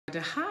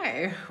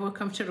Hi,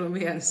 welcome to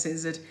Rumour and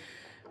says it.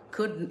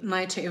 Good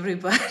night to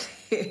everybody.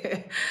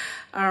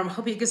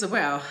 Hope you guys are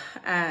well,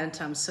 and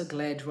I'm so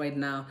glad right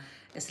now.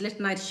 It's late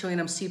night show and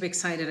I'm super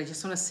excited. I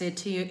just want to say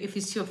to you, if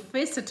it's your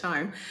first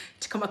time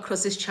to come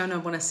across this channel,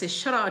 I want to say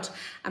shout out,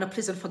 and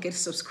please don't forget to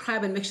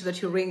subscribe and make sure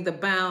that you ring the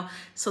bell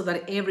so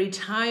that every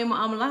time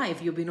I'm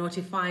live, you'll be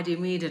notified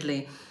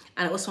immediately.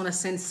 And I also want to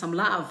send some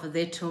love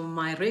there to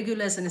my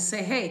regulars and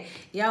say, hey,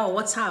 yo,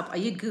 what's up? Are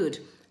you good?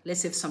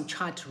 Let's have some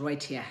chat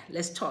right here.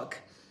 Let's talk.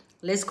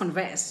 Let's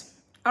converse.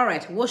 All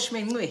right,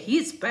 Welshman Ncube,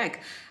 he's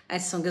back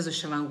at Sengezo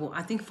Tshabangu.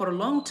 I think for a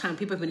long time,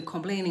 people have been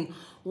complaining,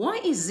 why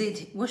is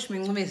it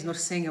Welshman Ncube is not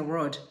saying a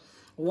word?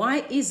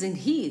 Why isn't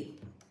he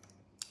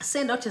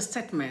send out a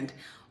statement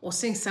or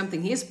saying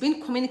something? He has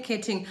been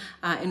communicating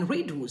in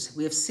riddles.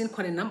 We have seen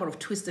quite a number of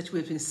tweets that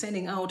we've been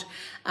sending out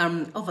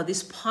over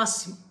this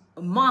past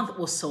month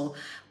or so.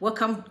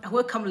 Welcome,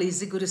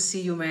 Lizzie. Good to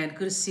see you, man.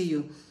 Good to see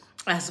you.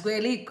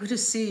 Asweli, good to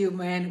see you,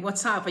 man.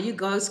 What's up? Are you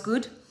guys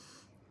good?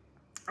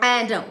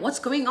 And what's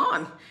going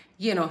on?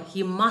 You know,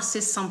 he must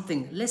say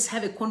something. Let's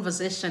have a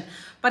conversation.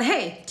 But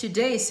hey,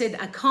 today he said,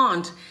 I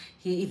can't.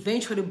 He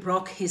eventually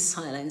broke his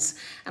silence.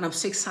 And I'm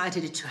so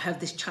excited to have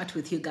this chat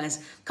with you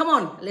guys. Come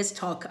on, let's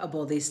talk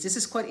about this. This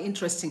is quite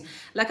interesting.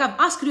 Like I've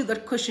asked you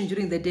that question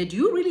during the day. Do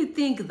you really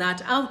think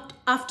that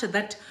after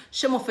that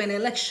shame of an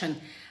election,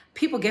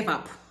 people gave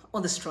up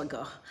on the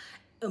struggle?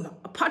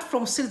 Apart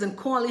from Citizen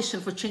Coalition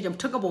for Change, I'm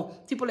talking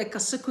about people like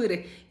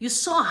Kasukure. You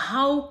saw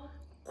how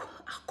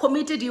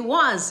committed he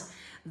was,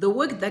 the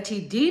work that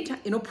he did,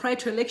 you know, prior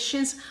to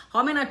elections,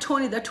 how many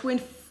attorneys that went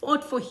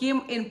fought for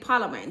him in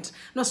Parliament.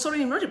 No,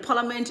 sorry, not in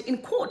Parliament, in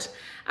court,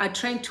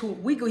 trying to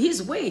wiggle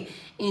his way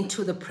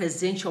into the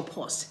presidential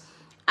post.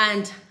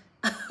 And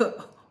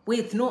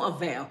with no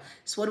avail.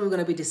 It's what we're going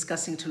to be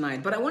discussing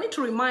tonight. But I wanted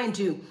to remind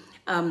you,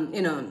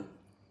 you know,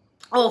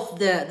 of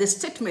the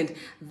statement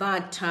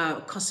that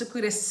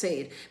Kasukure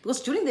said,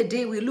 because during the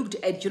day we looked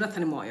at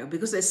Jonathan Moyo,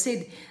 because I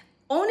said,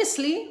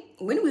 honestly,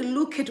 when we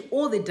look at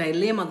all the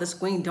dilemma that's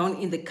going down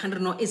in the country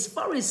now, as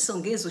far as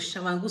Sengezo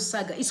Tshabangu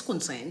saga is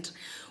concerned,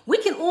 we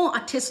can all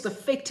attest to the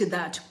fact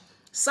that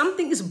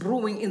something is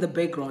brewing in the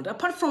background.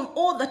 Apart from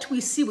all that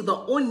we see with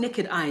our own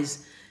naked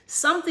eyes,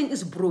 something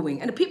is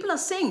brewing. And people are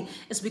saying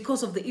it's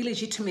because of the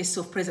illegitimacy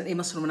of President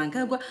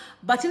Mnangagwa.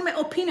 But in my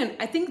opinion,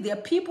 I think there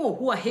are people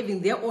who are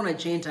having their own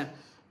agenda.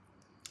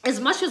 As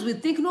much as we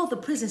think, no, the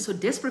president is so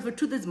desperate for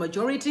two-thirds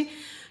majority,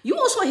 you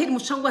also heard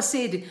Muchangwa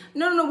said,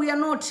 no, we are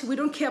not, we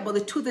don't care about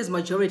the two-thirds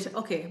majority.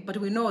 Okay, but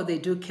we know they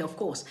do care, of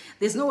course.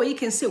 There's no way you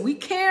can say we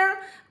care,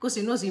 because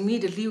he knows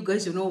immediately, you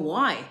guys, you know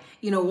why.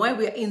 You know why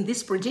we're in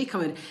this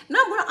predicament. Now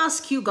I'm going to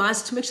ask you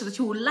guys to make sure that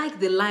you will like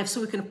the live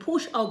so we can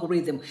push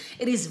algorithm.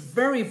 It is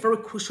very, very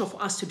crucial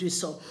for us to do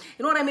so.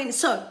 You know what I mean?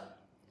 So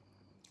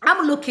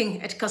I'm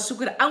looking at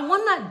Kasukure. I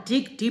want to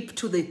dig deep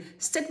to the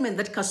statement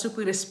that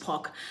Kasukure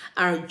spoke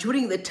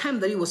during the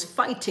time that he was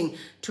fighting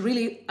to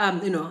really,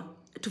 you know,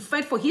 to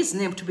fight for his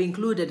name to be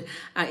included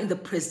in the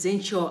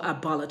presidential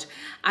ballot.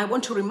 I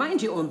want to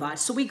remind you on that.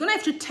 So we're going to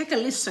have to take a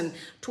listen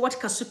to what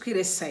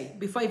Kasukure say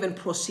before I even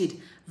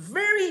proceed.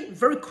 Very,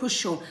 very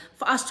crucial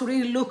for us to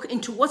really look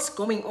into what's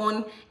going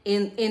on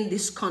in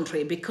this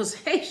country, because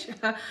hey,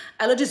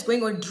 a lot is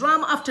going on,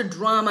 drama after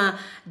drama,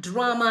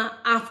 drama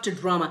after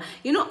drama.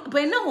 You know,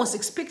 by now I was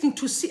expecting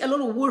to see a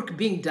lot of work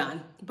being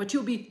done, but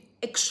you'll be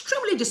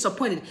extremely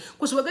disappointed,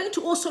 because we're going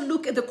to also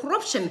look at the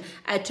corruption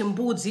at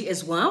Mbudzi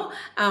as well,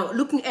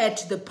 looking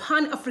at the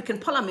Pan-African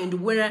Parliament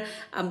where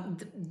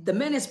the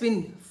man has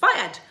been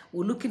fired.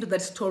 We'll look into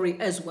that story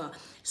as well.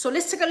 So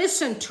let's take a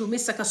listen to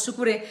Mr.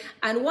 Kasukure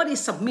and what he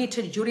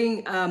submitted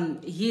during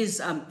his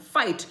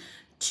fight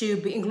to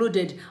be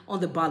included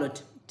on the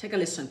ballot. Take a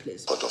listen,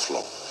 please. Court of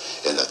law.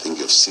 And I think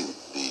you've seen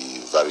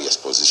the various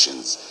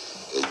positions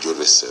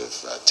jurists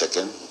have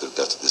taken with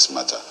regard to this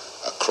matter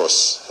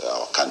across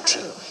our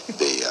country.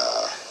 They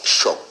are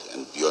shocked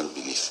and beyond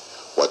belief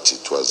what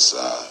it was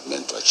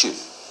meant to achieve.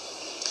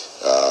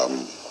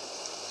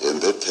 And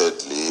then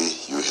thirdly,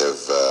 you have,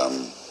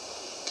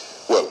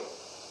 well,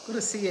 good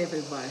to see you,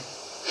 everybody.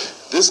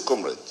 This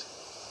comrade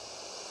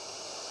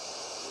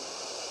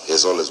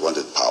has always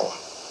wanted power.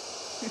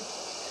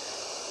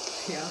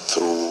 Yeah.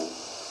 Through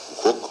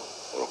hook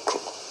or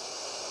crook.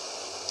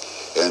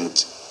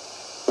 And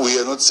we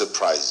are not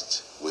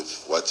surprised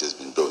with what he has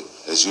been doing.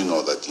 As you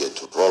know, that he had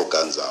to roll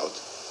guns out,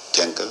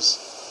 tankers,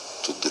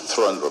 to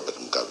dethrone Robert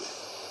Mugabe.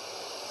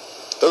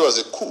 That was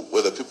a coup,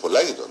 whether people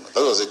like it or not.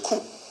 That was a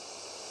coup.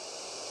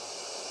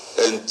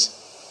 And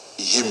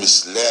he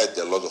misled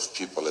a lot of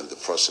people in the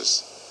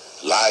process,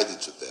 lied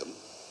to them,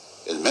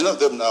 and many of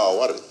them now are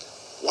worried.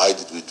 Why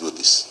did we do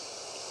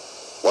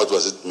this? What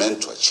was it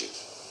meant to achieve?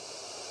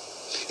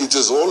 It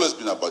has always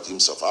been about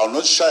himself. I will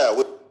not shy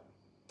away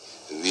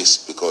from this,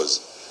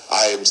 because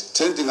I am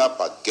standing up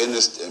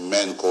against a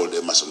man called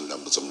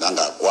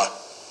Mnangagwa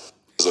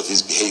because of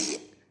his behavior.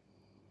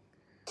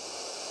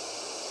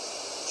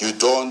 You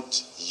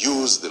don't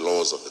use the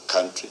laws of the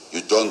country.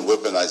 You don't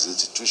weaponize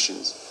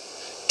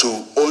institutions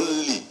to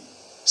only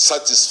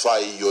satisfy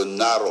your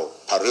narrow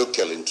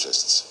parochial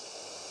interests.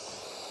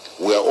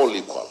 we are all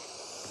equal.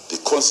 The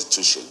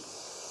Constitution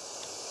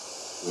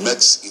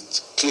makes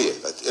it clear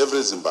that every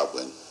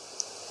Zimbabwean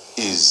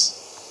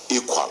is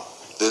equal.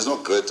 There's no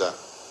greater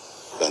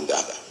than the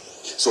other.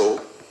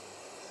 So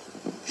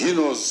he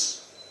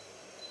knows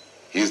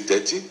he's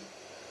dirty,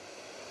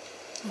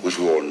 which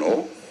we all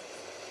know,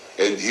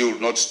 and he will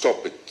not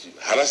stop at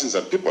harassing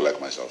some people like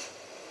myself.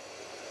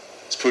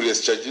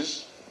 Spurious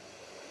charges.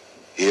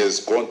 He has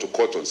gone to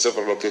court on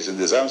several occasions.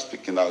 As I'm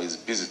speaking now, he's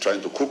busy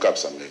trying to cook up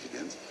some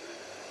evidence.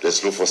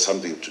 Let's look for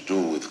something to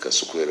do with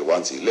Kasukwere.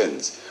 Once he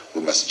lands,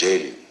 we must jail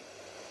him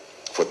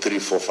for 3,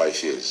 4,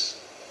 5 years.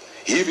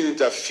 He even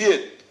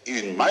interfered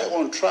in my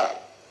own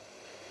trial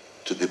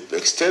to the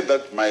extent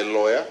that my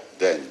lawyer,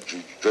 then,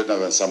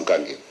 Jonathan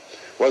Samkange,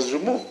 was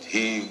removed.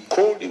 He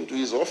called him to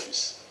his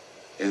office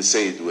and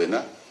said,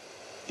 Wena,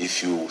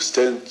 if you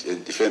stand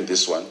and defend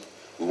this one,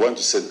 we want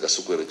to send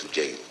Kasukwere to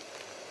jail.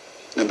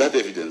 And that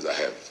evidence I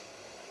have,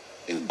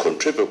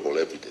 incontrovertible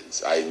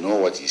evidence. I know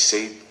what he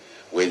said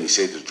when he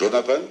said to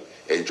Jonathan,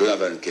 and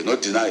Jonathan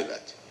cannot deny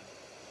that.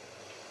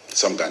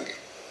 Samkange.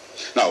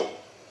 Now,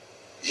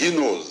 he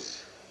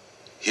knows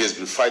he has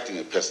been fighting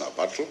a personal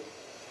battle.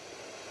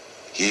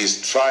 He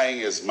is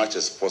trying as much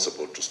as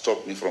possible to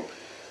stop me from...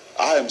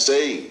 I am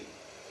saying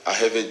I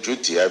have a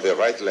duty, I have a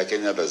right like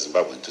any other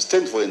Zimbabwean to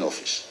stand for an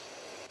office.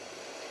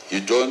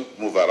 You don't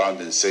move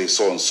around and say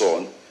so and so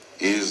on,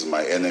 he is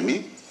my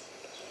enemy.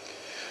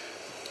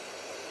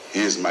 He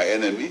is my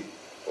enemy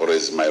or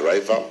is my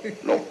rival.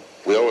 No,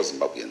 we are all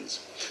Zimbabweans.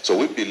 So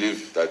we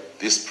believe that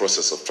this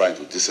process of trying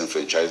to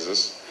disenfranchise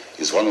us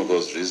is one of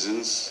those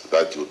reasons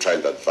that you try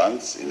and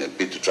advance in a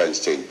bid to try and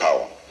stay in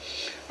power.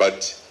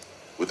 But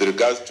with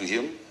regards to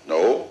him,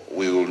 no,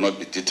 we will not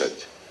be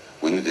deterred.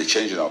 We need a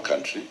change in our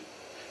country,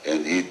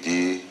 and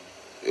ED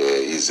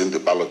is in the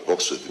ballot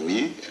box with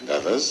me and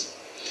others.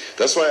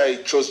 That's why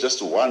I chose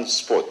just one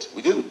spot.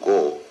 We didn't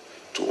go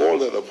to all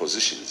the other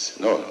positions.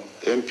 No,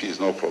 MP is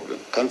no problem.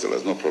 Councillor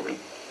is no problem.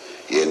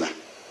 Yena,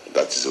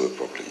 that is where the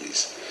problem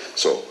is.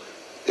 So,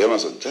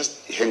 Emerson,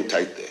 just hang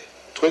tight there.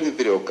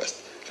 23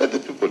 August, let the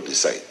people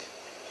decide.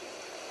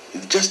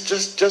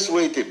 Just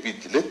wait a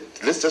bit.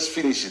 Let's just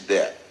finish it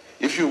there.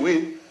 If you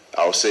win,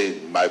 I'll say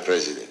my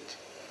president.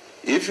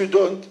 If you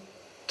don't,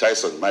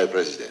 Tyson, my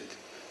president.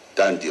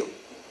 Done deal.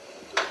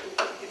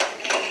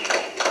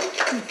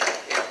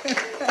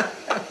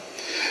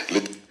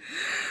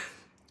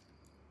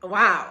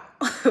 Wow.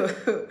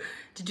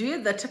 Did you hear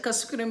that?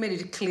 Kasukwere made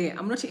it clear.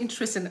 I'm not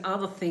interested in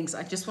other things.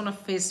 I just want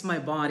to face my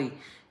body.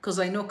 Because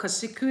I know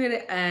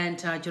Kasukwere and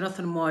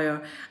Jonathan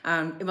Moyo,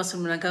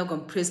 Emmerson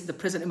Mnangagwa, the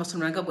president Emmerson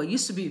Mnangagwa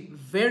used to be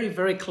very,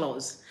 very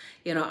close.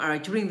 You know,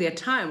 during their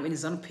time in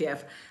his own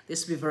PF, they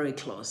used to be very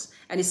close.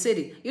 And he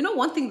said, you know,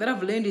 one thing that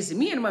I've learned is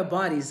me and my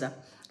bodies,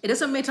 it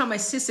doesn't matter my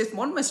sister. If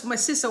my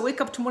sister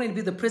wake up tomorrow and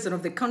be the president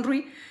of the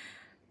country,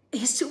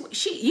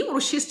 he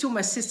or she's still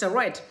my sister,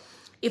 right?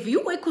 If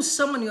you work with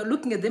someone, you're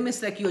looking at them,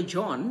 it's like you're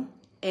John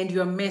and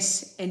you're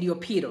Mess and you're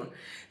Peter.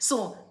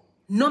 So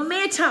no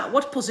matter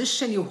what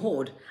position you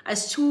hold, I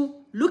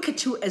still look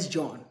at you as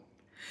John.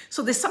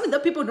 So there's something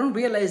that people don't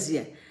realize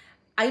here.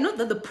 I know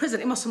that the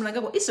president, Emmerson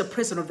Mnangagwa, is the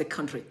president of the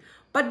country.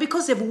 But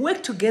because they've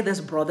worked together as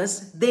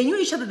brothers, they knew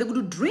each other, they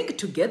would drink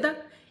together,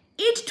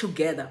 eat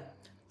together,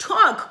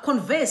 talk,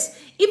 converse,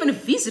 even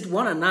visit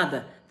one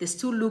another. They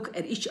still look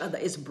at each other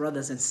as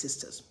brothers and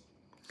sisters.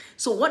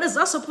 So what is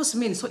that supposed to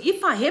mean? So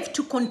if I have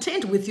to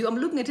contend with you, I'm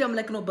looking at you, I'm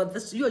like, no, but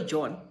you're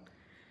John.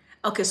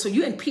 Okay, so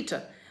you and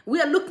Peter, we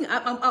are looking,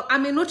 I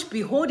may not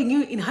be holding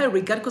you in high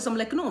regard because I'm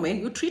like, no, man,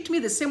 you treat me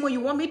the same way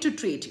you want me to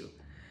treat you.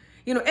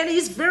 You know, and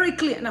it's very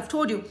clear. And I've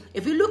told you,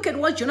 if you look at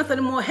what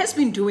Jonathan Moore has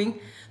been doing,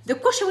 the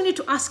question we need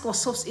to ask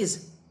ourselves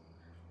is,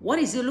 what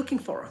is he looking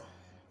for?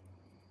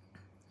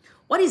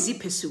 What is he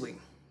pursuing?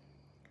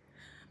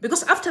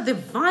 Because after the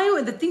vile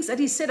and the things that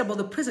he said about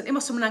the president,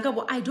 Emmerson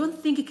Mnangagwa, I don't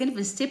think he can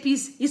even step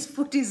his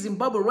foot in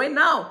Zimbabwe right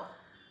now.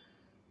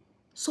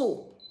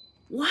 So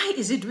why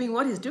is he doing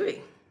what he's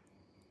doing?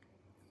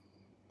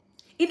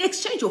 In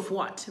exchange of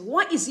what?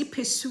 Why is he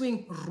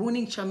pursuing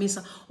ruining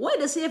Chamisa? Why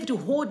does he have to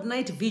hold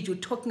night vigil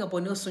talking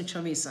about Nelson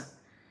Chamisa?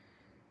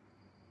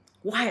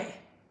 Why?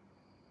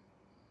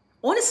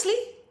 Honestly,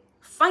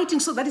 fighting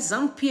so that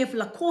ZANU-PF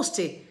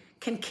Lacoste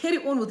can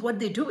carry on with what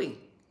they're doing.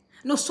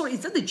 No, sorry,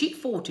 is that the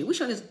G40?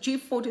 Which one is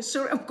G40?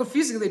 Sorry, I'm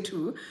confusing the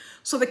two.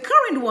 So the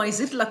current one, is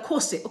it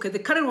Lacoste? Okay, the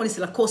current one is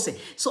Lacoste.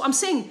 So I'm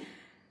saying,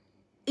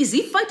 is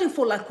he fighting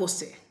for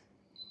Lacoste?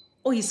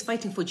 Or he's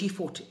fighting for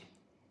G40?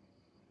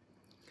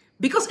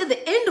 Because at the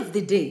end of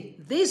the day,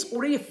 there's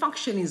already a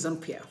faction in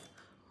ZANU-PF.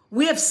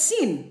 We have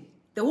seen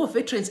the war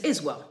veterans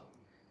as well.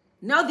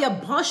 Now they're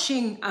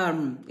bashing,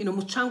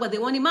 Muchangwa, they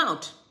want him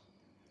out.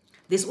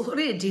 There's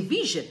already a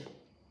division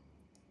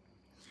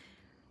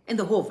in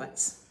the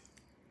Horvats.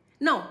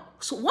 Now,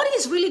 so what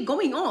is really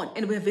going on?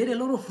 And we've heard a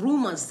lot of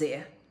rumors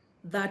there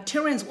that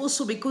Terence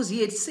also, because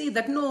he had said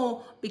that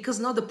no, because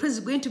now the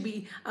president is going to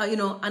be,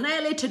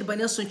 annihilated by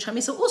Nelson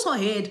Chamisa. Also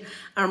heard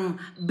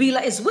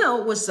Bila as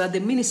well, was the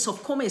Minister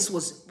of Commerce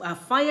was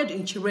fired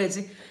in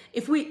Chirezi.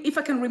 If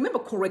I can remember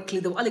correctly,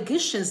 there were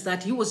allegations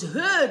that he was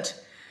heard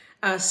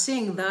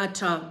saying that,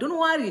 don't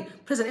worry,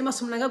 President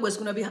Emmerson Mnangagwa is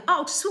going to be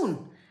out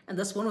soon. And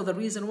that's one of the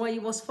reasons why he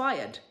was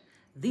fired.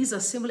 These are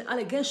similar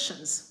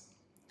allegations.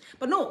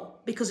 But no,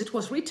 because it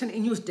was written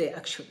in Newsday,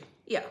 actually.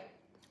 Yeah,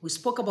 we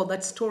spoke about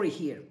that story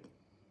here.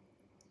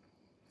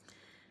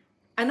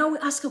 And now we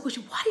ask a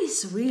question,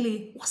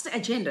 what's the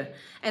agenda?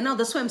 And now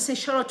that's why I'm saying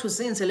shout out to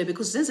Zenzele,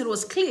 because Zenzele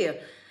was clear.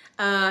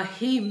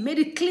 He made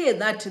it clear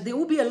that there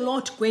will be a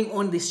lot going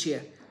on this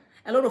year.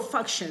 A lot of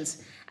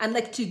factions. And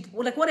like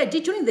what I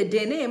did during the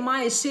day,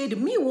 I said,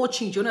 me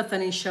watching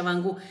Jonathan and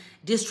Tshabangu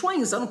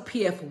destroying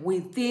ZANU-PF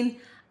within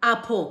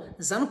Apple.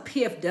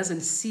 ZANU-PF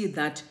doesn't see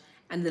that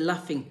and they're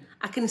laughing.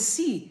 I can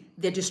see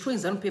they're destroying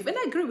ZANU-PF, and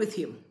I agree with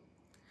him.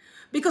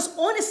 Because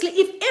honestly,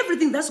 if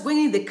everything that's going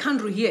in the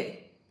country here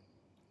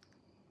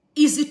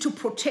is it to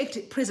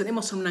protect President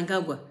Emmerson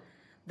Mnangagwa,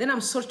 then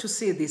I'm sorry to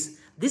say this.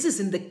 This is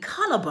in the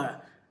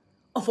caliber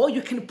of all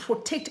you can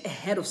protect a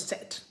head of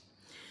state.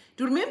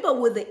 Do you remember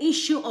with the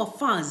issue of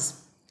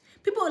FAS?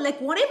 People are like,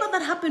 whatever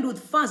that happened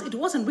with FAS, it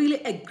wasn't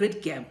really a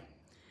great game.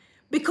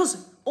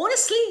 Because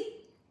honestly,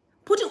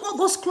 putting all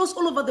those clothes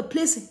all over the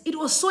place, it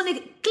was so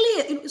clear.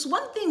 It's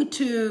one thing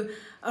to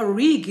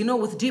rig,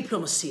 with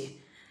diplomacy.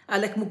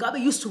 Like Mugabe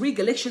used to rig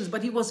elections,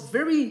 but he was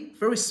very,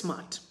 very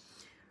smart.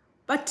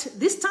 But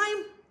this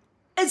time,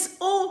 it's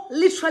all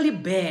literally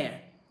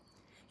bare.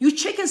 You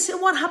check and see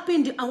what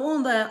happened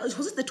on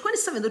was it the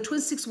 27th or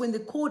 26th when they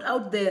called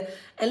out the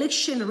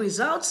election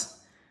results?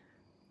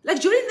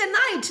 Like during the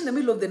night, in the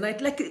middle of the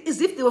night, like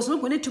as if there was not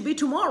going to be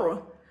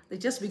tomorrow. They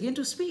just begin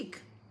to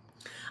speak.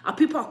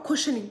 People are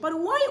questioning, but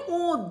why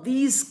all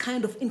these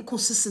kind of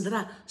inconsistencies that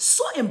are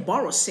so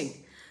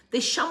embarrassing? The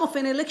sham of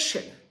an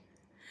election.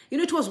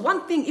 It was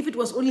one thing if it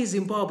was only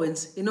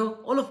Zimbabweans.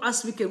 All of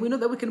us, we know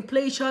that we can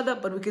play each other,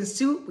 but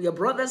we are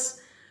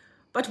brothers.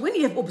 But when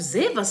you have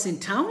observers in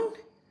town,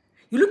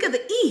 you look at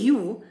the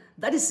EU,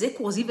 that is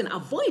ZEC was even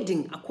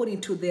avoiding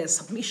according to their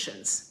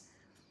submissions.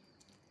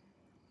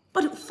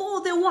 But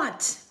for the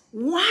what?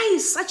 Why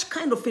such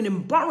kind of an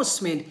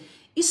embarrassment,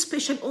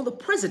 especially on the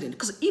president?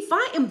 Because if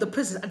I am the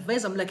president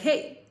advisor, I'm like,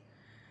 hey,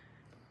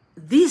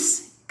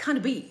 this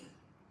can't be.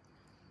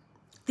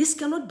 This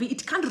cannot be.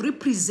 It can't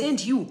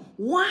represent you.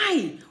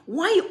 Why?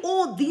 Why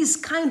all these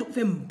kind of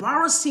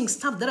embarrassing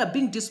stuff that are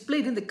being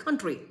displayed in the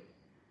country?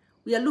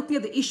 We are looking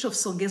at the issue of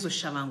Sengezo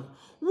Tshabangu.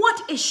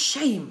 What a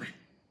shame.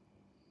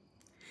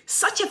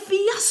 Such a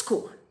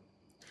fiasco.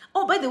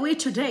 Oh, by the way,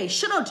 today,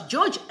 shout out,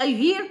 George, are you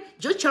here?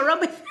 George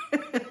Charamba.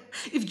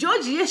 If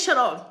George is here, shout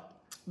out.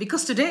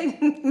 Because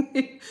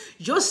today,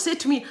 George said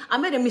to me, I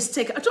made a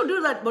mistake. I told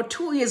you that about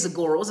 2 years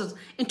ago, or was it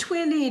in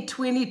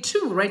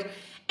 2022, right?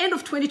 End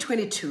of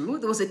 2022,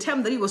 there was a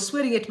time that he was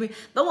swearing at me.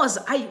 That was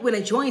when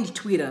I joined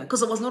Twitter,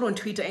 because I was not on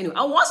Twitter anyway.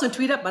 I was on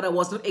Twitter, but I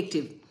was not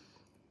active.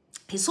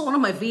 He saw one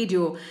of my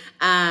video,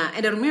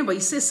 and I remember he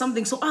said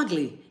something so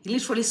ugly. He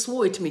literally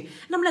swore at me.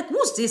 And I'm like,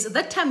 who's this? At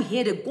that time, he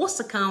had a ghost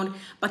account,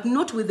 but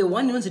not with the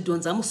one known as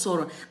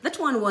Donzamusoro. That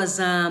one was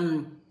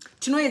Chinoye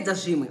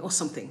Dajime or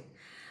something.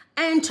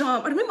 And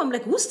I remember, I'm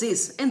like, who's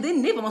this? And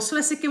then Neva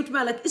Masolase came to me,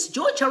 I'm like, it's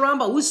George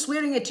Charamba who's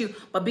swearing at you.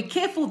 But be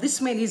careful, this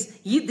man,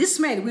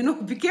 we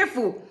know, be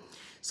careful.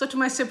 So to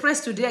my surprise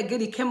today, again,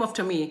 he came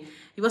after me.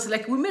 He was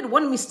like, we made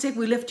one mistake,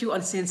 we left you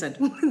uncensored.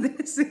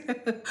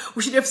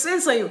 We should have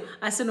censored you.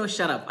 I said, no,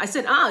 shut up. I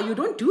said, you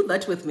don't do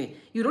that with me.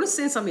 You don't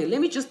censor me.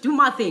 Let me just do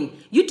my thing.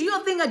 You do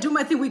your thing, I do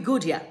my thing, we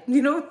good here.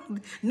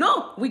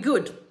 No, we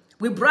good.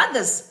 We're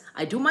brothers.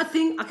 I do my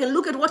thing. I can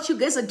look at what you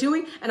guys are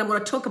doing, and I'm going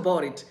to talk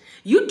about it.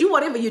 You do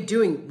whatever you're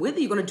doing, whether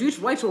you're going to do it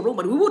right or wrong,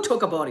 but we will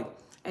talk about it.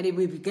 And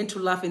we begin to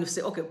laugh and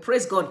say, okay,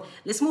 praise God.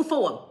 Let's move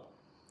forward.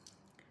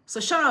 So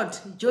shout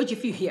out, George,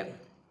 if you're here.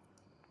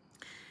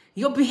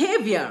 Your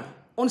behavior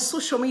on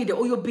social media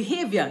or your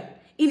behavior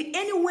in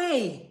any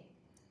way,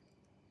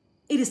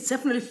 it is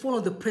definitely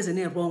following the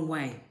president in the wrong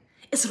way.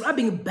 It's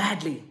rubbing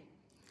badly.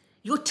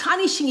 You're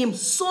tarnishing him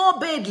so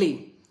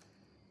badly.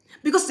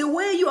 Because the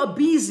way you are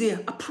busy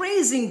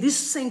appraising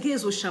this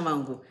Sengezo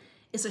Tshabangu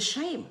is a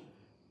shame.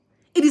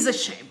 It is a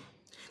shame.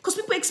 Because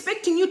people are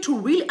expecting you to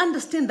really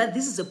understand that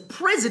this is a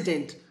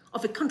president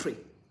of a country.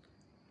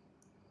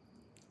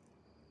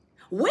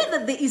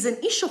 Whether there is an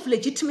issue of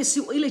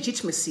legitimacy or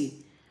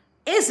illegitimacy,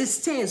 as it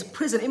stands,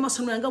 President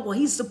Emmerson Mnangagwa,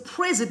 he's the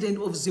president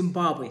of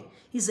Zimbabwe.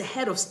 He's the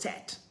head of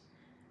state.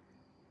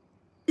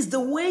 It's the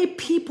way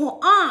people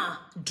are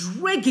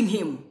dragging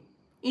him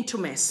into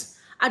mess.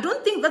 I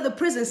don't think that the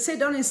president sat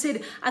down and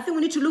said, I think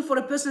we need to look for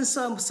a person,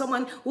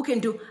 someone who can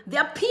do.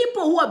 There are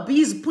people who are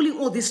busy pulling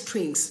all these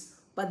strings,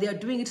 but they are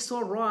doing it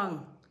so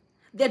wrong.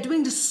 They're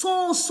doing it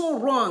so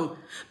wrong.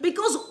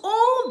 Because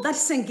all that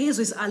Sengezo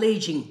is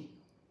alleging,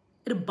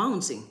 it's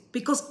bouncing.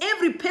 Because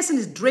every person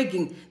is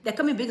dragging. They're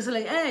coming back and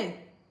saying, like, hey,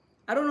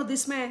 I don't know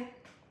this man.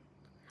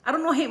 I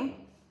don't know him.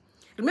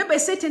 Remember I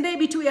said Tendai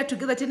we are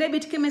together.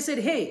 Tendai came and said,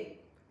 hey,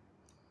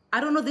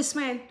 I don't know this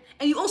man.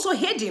 And you also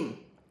heard him.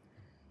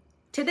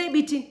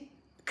 Tendai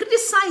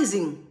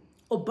criticizing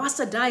or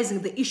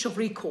bastardizing the issue of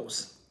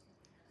recourse.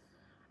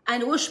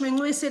 And Welshman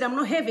Ncube said, I'm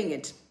not having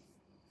it.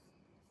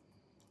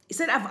 He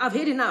said, I've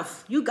had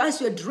enough. You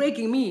guys were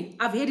dragging me.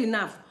 I've had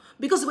enough.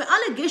 Because there were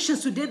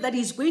allegations today that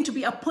he's going to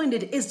be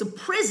appointed as the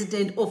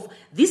president of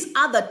this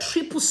other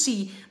Triple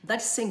C that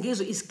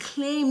Sengezo is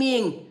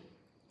claiming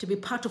to be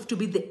part of, to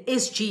be the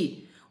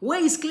SG, where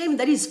he's claiming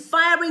that he's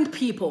firing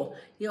people.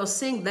 He was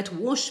saying that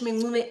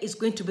Welshman Ncube is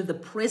going to be the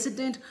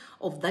president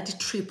of that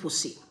Triple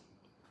C.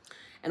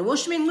 And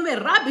Welshman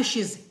Ncube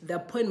rubbishes the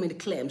appointment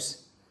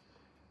claims.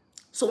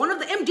 So one of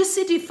the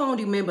MDC-T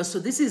founding members, so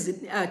this is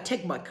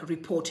TechBack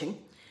reporting,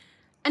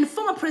 and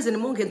former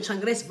President Morgan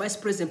Tsvangirai's Vice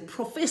President,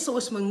 Professor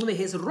Welshmen Ncube,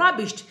 has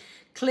rubbished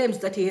claims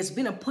that he has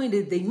been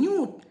appointed the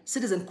new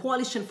Citizen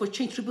Coalition for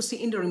Change Triple C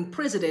interim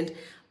president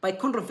by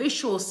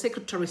controversial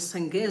Secretary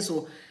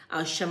Sengezo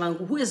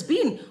Tshabangu, who has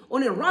been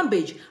on a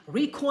rampage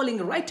recalling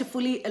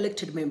rightfully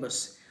elected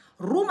members.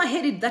 Rumour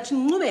had it that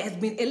Ncube has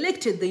been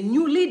elected the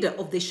new leader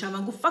of the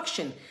Tshabangu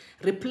faction,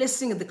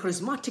 replacing the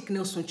charismatic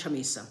Nelson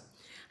Chamisa.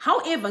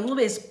 However,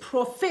 Ncube has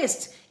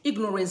professed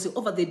ignorance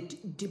over the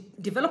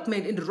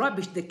development and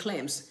rubbish the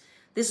claims.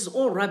 This is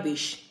all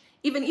rubbish.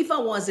 Even if I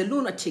was a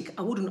lunatic,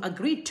 I wouldn't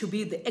agree to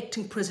be the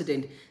acting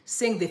president,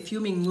 saying the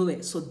fuming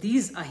Ncube. So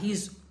these are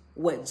his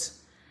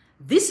words.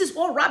 This is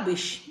all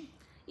rubbish.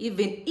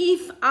 Even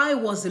if I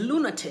was a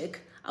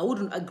lunatic, I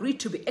wouldn't agree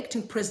to be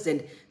acting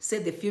president,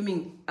 said the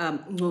fuming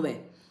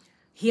Ncube.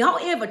 He,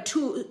 however,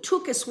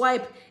 took a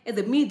swipe at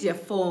the media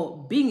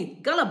for being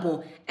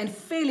gullible and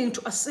failing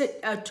to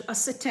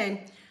ascertain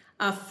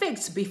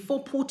facts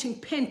before putting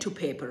pen to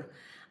paper.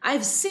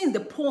 I've seen the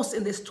posts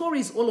and the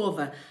stories all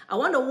over. I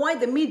wonder why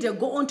the media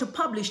go on to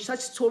publish such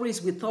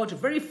stories without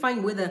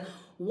verifying whether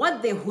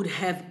what they would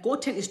have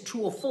gotten is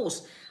true or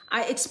false.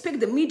 I expect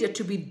the media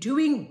to be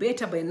doing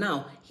better by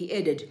now, he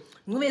added.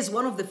 Ncube is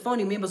one of the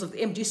founding members of the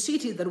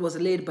MDC-T that was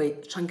led by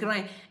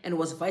Tsvangirai and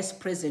was vice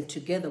president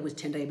together with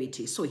Tendai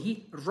BT. So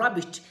he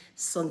rubbished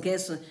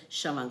Sengezo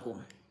Tshabangu.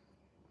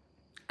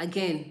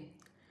 Again,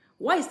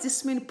 why is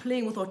this man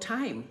playing with our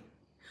time?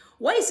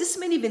 Why is this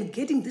man even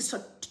getting this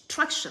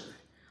traction?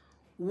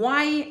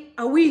 Why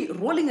are we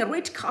rolling a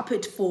red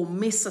carpet for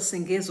Mr.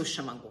 Sengezo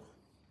Tshabangu?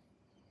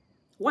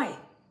 Why?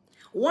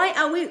 Why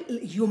are we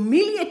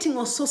humiliating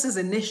ourselves as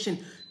a nation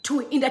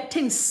to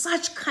entertain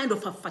such kind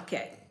of a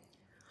facade?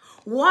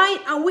 Why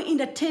are we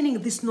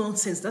entertaining this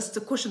nonsense? That's the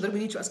question that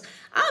we need to ask.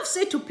 I've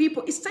said to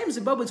people, it's time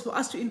Zimbabweans for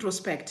us to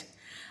introspect.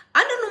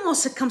 Under normal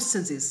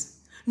circumstances,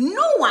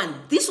 no one,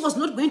 this was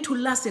not going to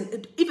last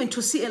even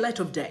to see a light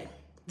of day.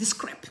 This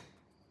crap.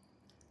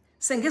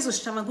 Sengezo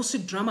Tshabangu's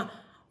drama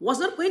was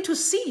not going to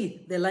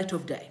see the light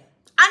of day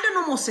under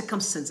normal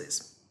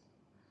circumstances.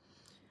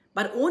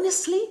 But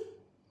honestly,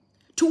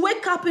 to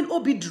wake up and all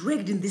be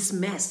dragged in this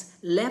mess,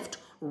 left,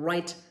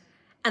 right,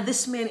 and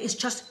this man is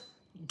just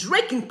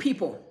dragging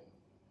people.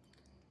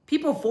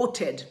 People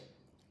voted,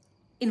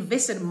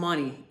 invested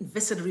money,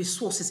 invested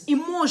resources,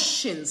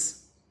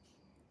 emotions,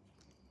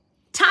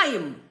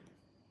 time,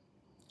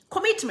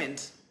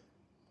 commitment.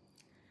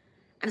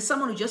 And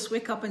someone will just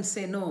wake up and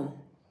say, no,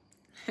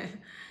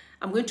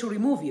 I'm going to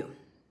remove you.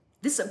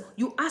 This,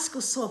 you ask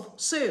yourself,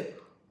 sir,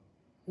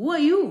 who are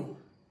you?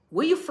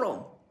 Where are you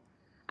from?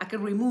 I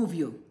can remove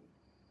you.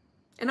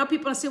 And now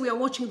people say we are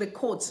watching the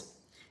courts.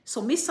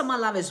 So Mr.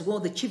 Malawi as well,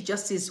 the Chief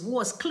Justice, who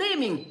was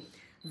claiming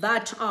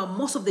that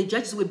most of the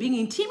judges were being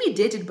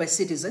intimidated by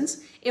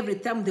citizens every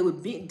time they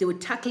were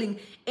tackling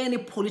any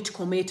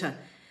political matter.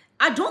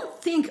 I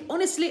don't think,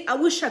 honestly, I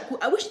wish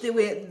there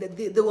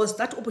was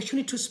that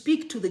opportunity to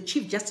speak to the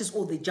Chief Justice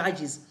or the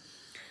judges.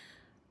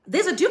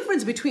 There's a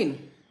difference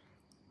between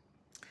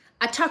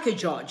attack a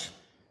judge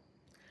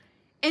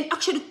and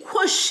actually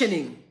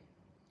questioning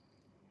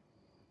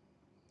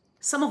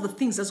some of the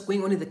things that's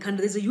going on in the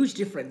country. There's a huge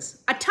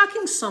difference.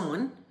 Attacking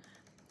someone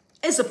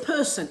as a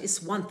person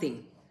is one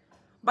thing,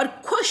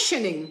 but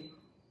questioning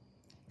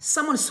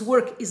someone's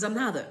work is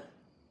another.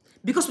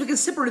 Because we can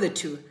separate the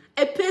two.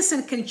 A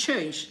person can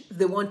change if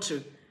they want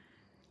to.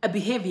 A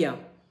behavior,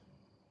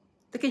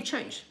 they can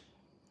change.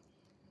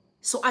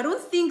 So I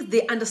don't think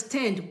they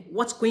understand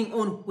what's going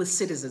on with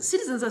citizens.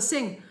 Citizens are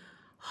saying,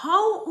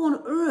 how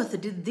on earth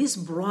did this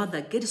brother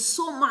get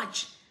so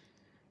much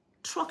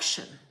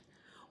traction?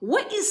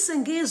 Where is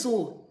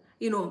Sengezo,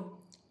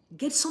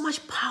 get so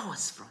much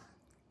powers from?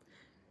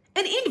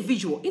 An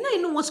individual, I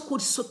know what's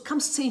called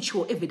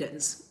circumstantial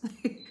evidence.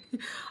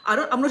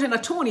 I'm not an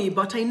attorney,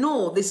 but I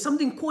know there's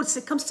something called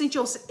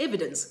circumstantial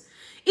evidence.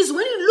 Is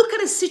when you look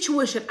at a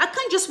situation, I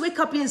can't just wake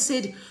up here and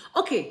say,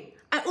 okay,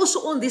 I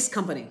also own this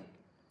company.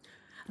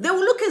 They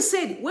will look and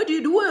say, where do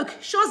you do work?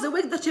 Show us the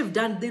work that you've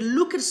done. They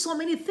look at so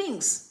many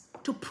things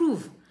to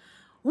prove.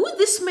 Who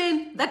this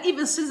man that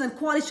even Citizen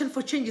Coalition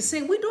for Change is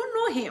saying, we don't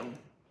know him.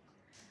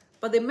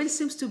 But the man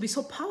seems to be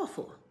so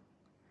powerful.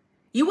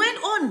 He went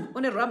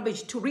on a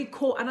rampage to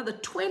recall another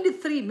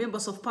 23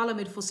 members of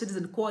parliament for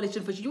Citizen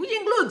Coalition for Change, which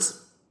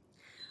includes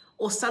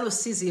Osalo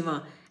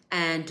Sizima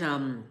and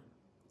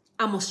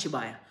Amos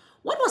Chibaya.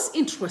 What was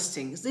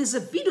interesting is there's a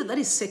video that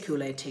is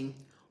circulating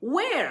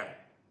where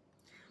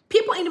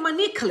people in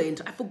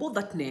Manicaland, I forgot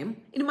that name,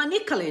 in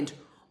Manicaland,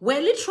 were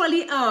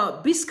literally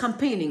busy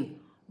campaigning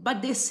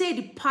But they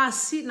said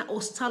pasi na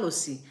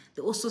ostalosi.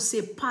 They also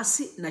say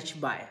pasi na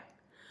Chibaya.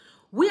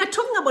 We are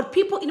talking about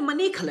people in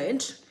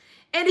Manicaland,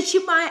 and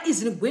Chibaya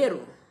is in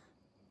Guero,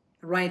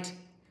 right?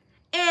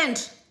 And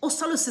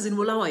Ostalos is in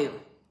Mulawayo.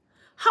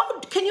 How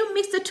can you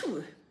mix the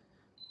two?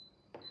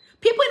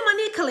 People in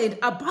Manicaland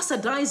are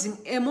bastardizing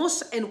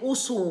Amos and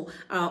also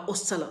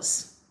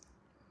Ostalos.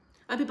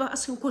 And people are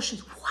asking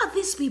questions, who are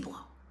these people?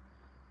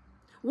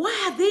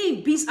 Why are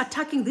they busy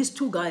attacking these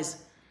two guys?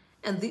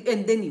 And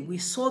then we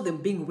saw them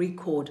being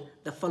recalled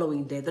the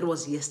following day. That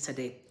was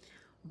yesterday.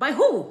 By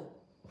who?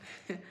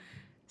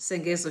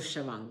 Sengezo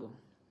Tshabangu.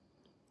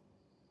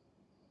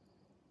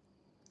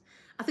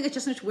 I think I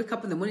just need to wake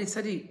up in the morning and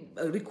start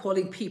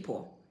recalling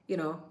people. You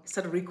know,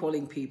 start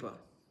recalling people.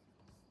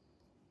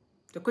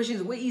 The question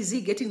is, where is he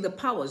getting the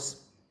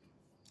powers?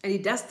 And he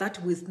does that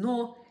with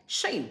no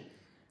shame.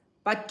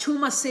 But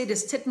Chuma said a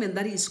statement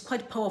that is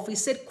quite powerful. He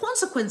said,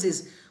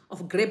 consequences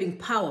of grabbing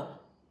power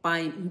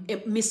by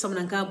Mr.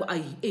 Mnangagwa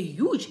are a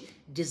huge,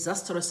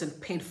 disastrous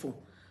and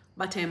painful.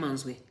 But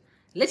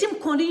let him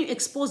continue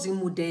exposing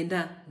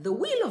Mudenda, the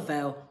wheel of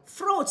veil,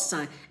 fraud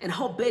sign, and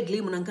how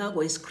badly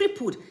Mnangagwa has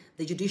crippled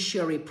the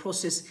judiciary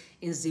process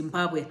in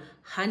Zimbabwe.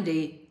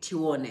 Hande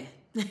Tione.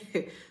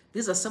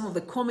 These are some of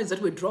the comments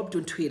that were dropped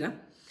on Twitter.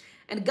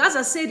 And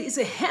Gaza said it's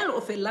a hell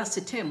of a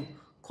last term.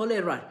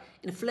 Cholera,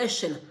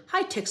 inflation,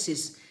 high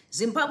taxes.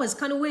 Zimbabweans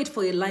can't wait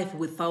for a life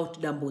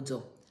without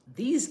Dambudzo.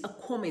 These are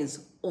comments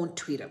on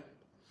Twitter.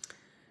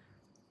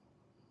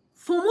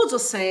 Fumuzo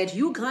said,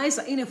 you guys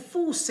are in a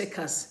full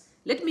circus.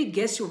 Let me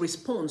guess your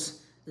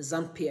response,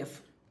 ZANU-PF.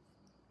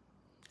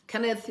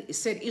 Kenneth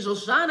said,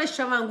 Izozana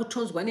Shavangu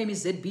Tons, my name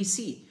is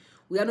ZBC.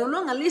 We are no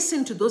longer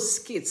listening to those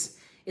skits.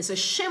 It's a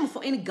shame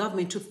for any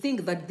government to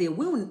think that they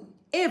will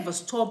ever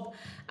stop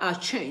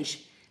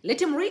change.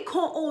 Let him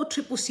recall all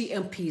CCC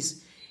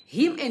MPs.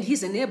 Him and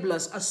his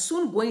enablers are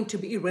soon going to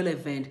be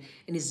irrelevant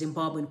in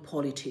Zimbabwean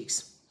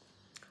politics.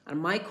 And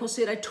Michael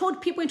said, I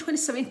told people in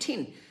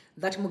 2017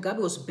 that Mugabe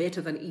was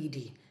better than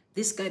ED.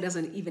 This guy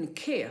doesn't even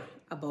care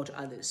about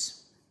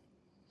others.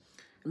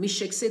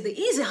 Mishek said, there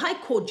is a high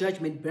court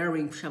judgment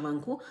barring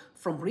Tshabangu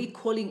from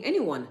recalling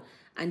anyone.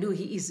 I know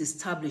he is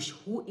established.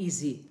 Who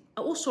is he?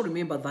 I also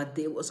remember that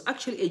there was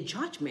actually a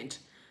judgment,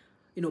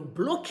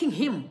 blocking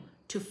him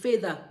to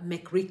further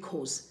make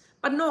recalls.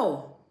 But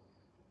no,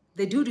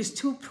 the dude is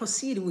still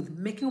proceeding with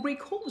making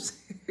recalls.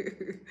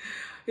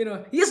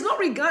 He has no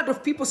regard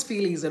of people's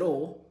feelings at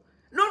all.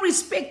 No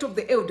respect of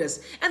the elders.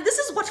 And this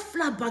is what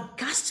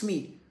flabbergasted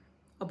me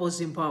about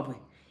Zimbabwe,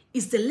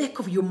 is the lack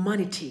of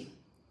humanity.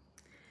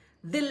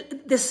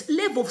 This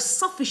level of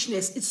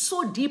selfishness is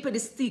so deep and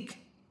it's thick.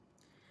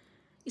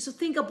 Is to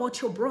think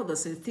about your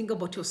brothers and think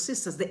about your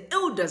sisters, the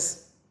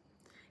elders.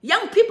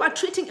 Young people are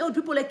treating old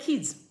people like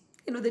kids.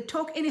 They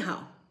talk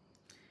anyhow.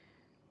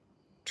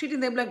 Treating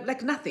them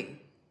like nothing.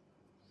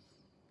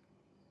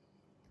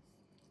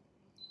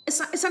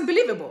 It's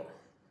unbelievable.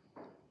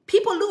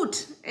 People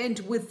loot and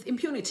with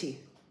impunity.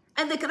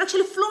 And they can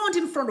actually flaunt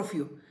in front of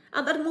you.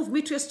 And that moved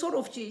me to a story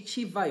of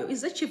Chivayo.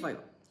 Is that Chivayo?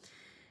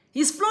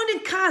 He's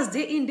flaunting cars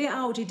day in, day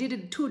out. He did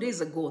it 2 days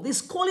ago.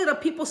 There's cholera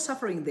people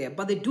suffering there.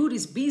 But the dude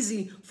is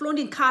busy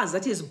flaunting cars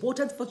that he has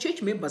bought for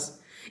church members.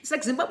 It's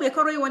like Zimbabwe,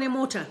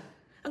 motor.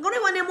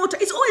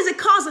 It's always a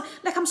car.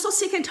 Like, I'm so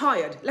sick and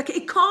tired. Like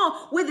a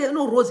car where there are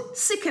no roads.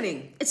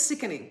 Sickening. It's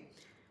sickening.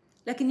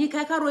 Like in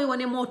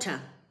motor.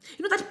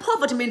 That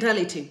poverty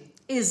mentality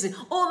is,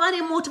 oh,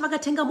 motor,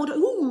 motor.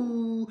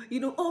 Ooh,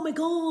 oh my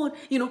God.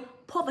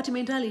 Poverty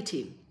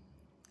mentality.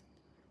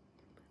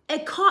 A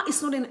car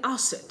is not an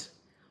asset.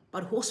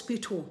 But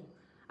hospitals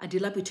are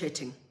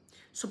dilapidating.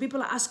 So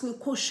people are asking a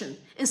question.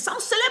 And some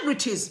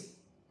celebrities,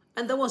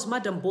 and there was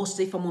Madam Boss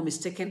Day, if I'm not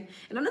mistaken,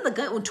 and another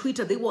guy on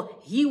Twitter,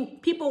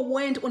 people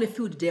went on a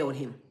field day on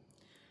him.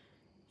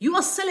 You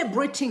are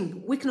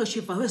celebrating Wikno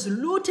Shiva, who has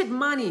looted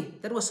money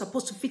that was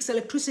supposed to fix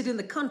electricity in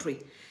the country.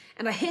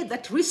 And I heard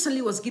that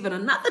recently was given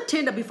another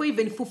tender before he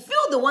even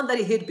fulfilled the one that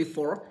he had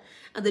before.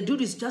 And the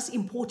dude is just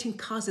importing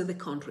cars in the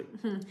country.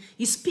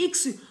 He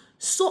speaks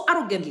so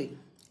arrogantly,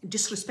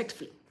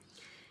 disrespectfully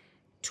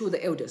to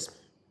the elders.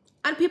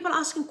 And people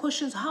asking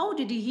questions, how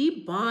did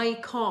he buy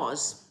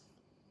cars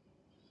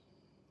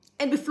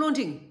and be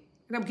flaunting?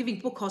 And I'm giving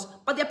people cars.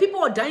 But there are people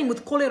who are dying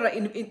with cholera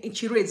in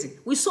Chirezi.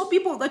 We saw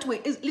people that were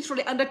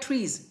literally under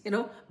trees,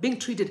 being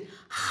treated.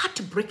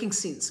 Heartbreaking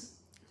scenes.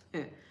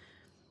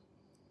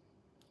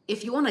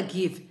 If you want to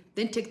give,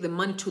 then take the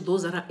money to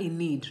those that are in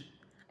need.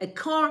 A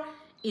car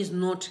is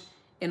not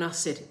an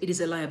asset. It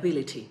is a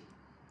liability.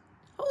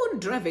 I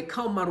won't drive a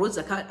car on my roads.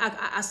 Even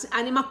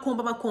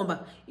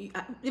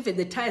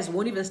the tires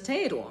won't even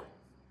stay at all.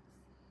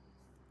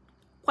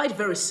 Quite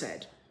very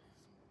sad.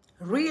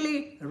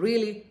 Really,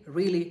 really,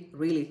 really,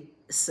 really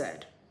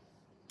sad.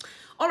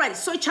 All right,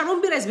 so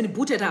Charumbira has been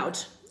booted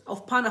out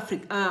of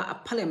Pan-African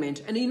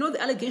Parliament. And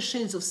the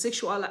allegations of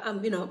sexual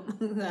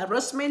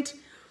harassment,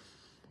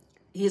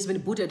 he has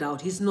been booted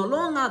out. He's no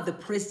longer the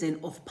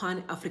president of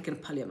Pan-African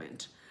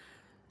Parliament.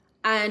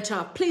 And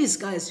please,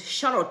 guys,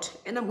 shout out.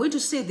 And I'm going to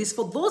say this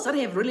for those that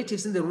have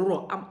relatives in the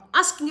rural. I'm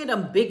asking it,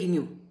 I'm begging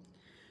you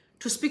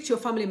to speak to your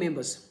family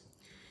members.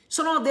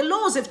 So now the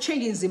laws have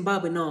changed in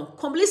Zimbabwe now.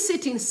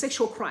 Complicity in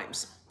sexual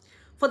crimes.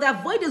 For the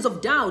avoidance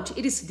of doubt,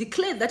 it is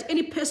declared that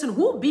any person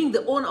who, being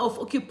the owner of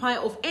occupier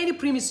of any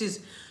premises,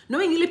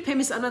 knowingly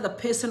permits another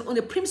person on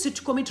the premises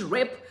to commit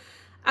rape,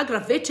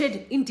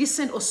 aggravated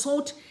indecent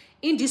assault,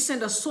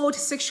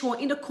 sexual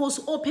intercourse,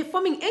 or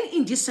performing any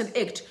indecent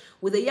act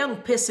with a young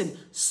person,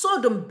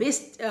 sodom,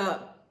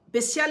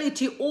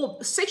 bestiality,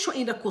 or sexual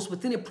intercourse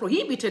within a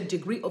prohibited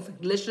degree of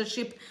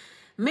relationship,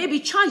 may be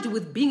charged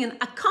with being an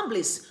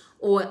accomplice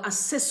or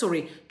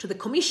accessory to the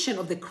commission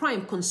of the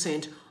crime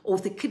concerned, or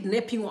with the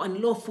kidnapping or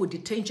unlawful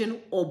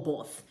detention, or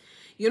both.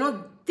 You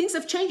know, things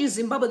have changed in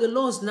Zimbabwe. The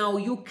laws now,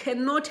 you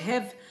cannot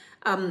have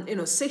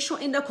sexual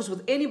intercourse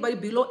with anybody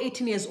below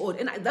 18 years old.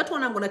 And that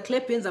one, I'm going to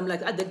clap hands. I'm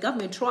like, the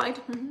government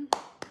tried.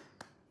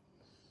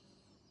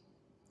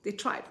 They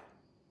tried.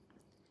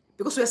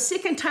 Because we're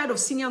sick and tired of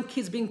seeing young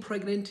kids being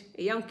pregnant,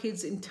 young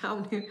kids in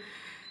town.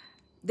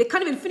 They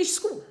can't even finish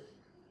school.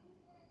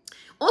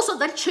 Also,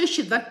 that church,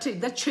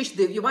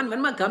 the one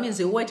when my government is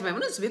a white man,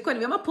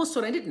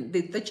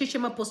 the church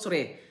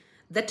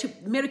that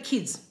marry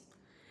kids,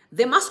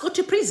 they must go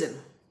to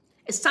prison.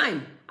 It's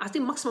time. I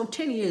think maximum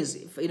 10 years,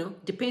 if,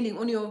 depending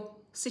on your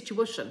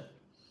situation.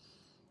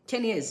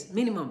 10 years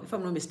minimum, if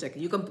I'm not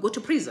mistaken. You can go to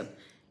prison.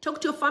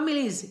 Talk to your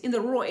families in the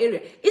rural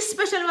area,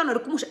 especially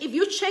if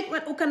you check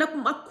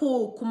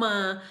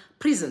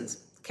prisons.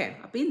 Okay,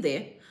 I've been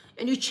there.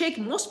 And you check,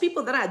 most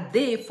people that are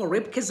there for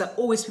rape cases are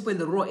always people in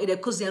the rural area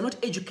because they are not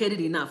educated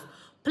enough.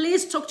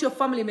 Please talk to your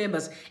family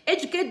members.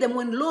 Educate them.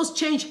 When laws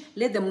change,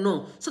 let them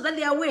know so that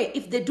they are aware.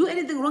 If they do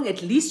anything wrong,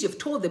 at least you've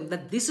told them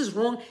that this is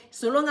wrong.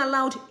 It's no longer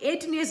allowed.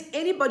 18 years,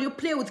 anybody who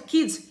play with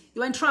kids,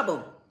 you're in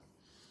trouble.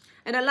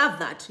 And I love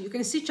that. You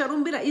can see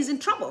Charumbira is in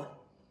trouble.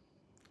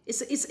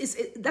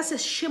 That's a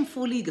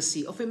shameful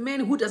legacy of a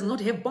man who does not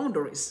have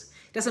boundaries,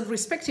 doesn't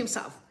respect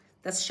himself.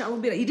 That's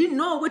Charumbira. He didn't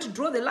know where to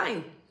draw the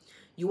line.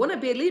 You want to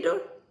be a leader?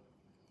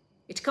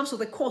 It comes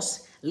with a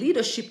course.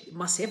 Leadership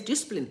must have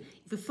discipline.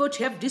 If you fail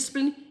to have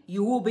discipline,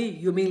 you will be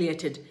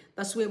humiliated.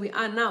 That's where we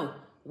are now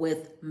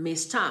with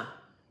Mr.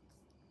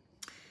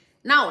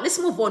 Now, let's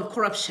move on.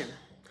 Corruption.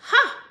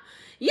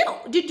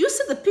 Did you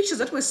see the pictures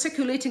that were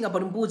circulating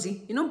about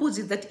Mbuzi? You know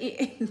Mbuzi, that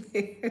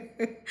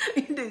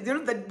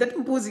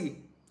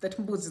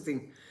Mbuzi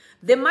thing.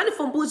 The money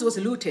from Mbuzi was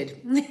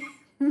looted.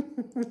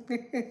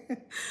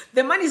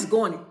 The money is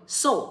gone.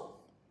 So,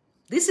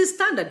 this is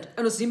standard,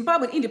 and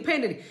Zimbabwe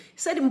independent. He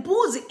said,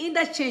 Mbuzi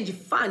interchange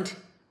fund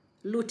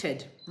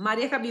looted.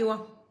 Maria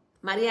Kabiwa,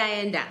 Maria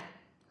Enda.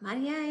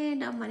 Maria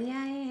Enda, Maria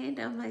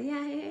Enda,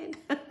 Maria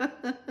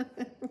Enda.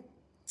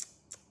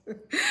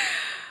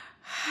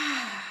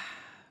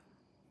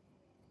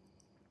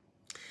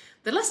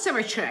 The last time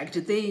I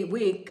checked, they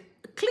were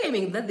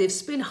claiming that they've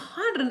spent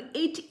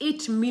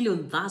 188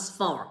 million thus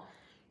far,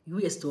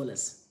 US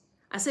dollars.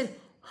 I said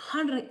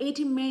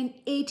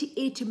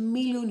 188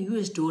 million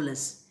US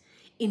dollars.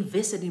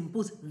 Invested in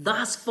booths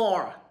thus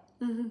far.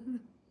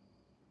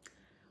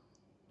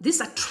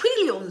 These are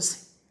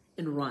trillions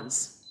in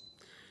rands.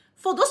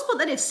 For those people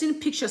that have seen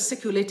pictures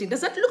circulating,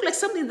 does that look like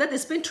something that they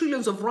spend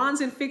trillions of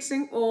rands in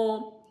fixing,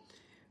 or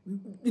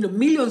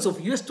millions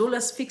of US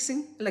dollars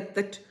fixing like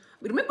that?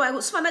 Remember, I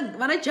was when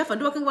I Jeff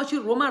and talking about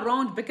you roam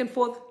around back and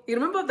forth. You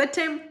remember that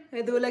time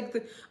they were like,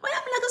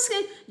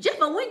 Jeff,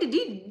 when did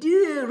he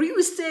do real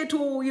estate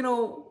or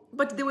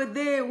But they were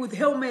there with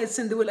helmets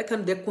and they were like,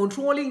 and they're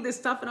controlling the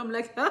stuff. And I'm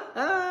like,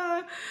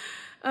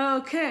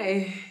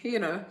 okay,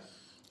 here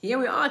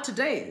we are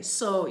today.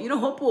 So,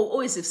 hope will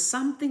always have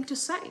something to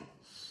say.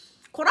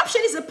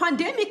 Corruption is a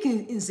pandemic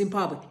in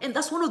Zimbabwe. And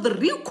that's one of the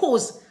real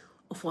cause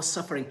of our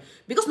suffering.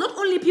 Because not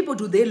only people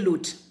do they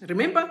loot.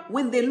 Remember,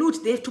 when they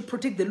loot, they have to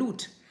protect the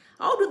loot.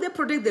 How do they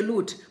protect the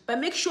loot? By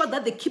make sure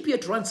that they keep you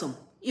at ransom.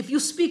 If you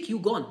speak, you're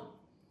gone.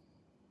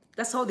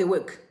 That's how they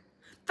work.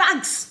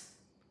 Thugs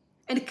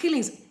and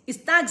killings. It's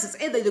thugs. It's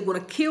either they're going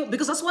to kill,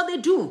 because that's what they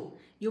do.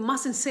 You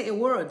mustn't say a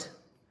word.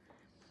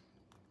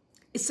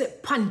 It's a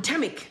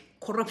pandemic.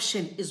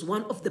 Corruption is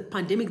one of the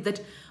pandemic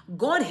that,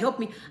 God help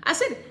me. I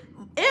said,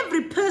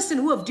 every person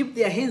who have dipped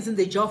their hands in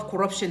the jar of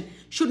corruption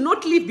should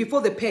not leave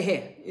before they pay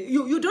hair.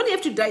 You don't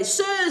have to die.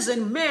 Sirs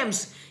and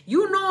ma'ams,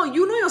 you know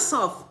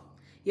yourself.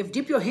 You have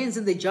dipped your hands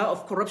in the jar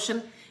of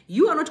corruption.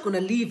 You are not going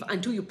to leave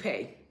until you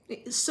pay.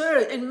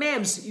 Sir and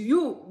ma'ams,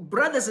 you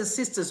brothers and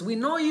sisters, we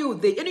know you.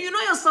 And you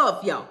know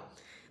yourself, yeah.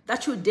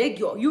 That you dig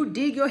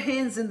your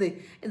hands in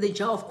the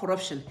jar of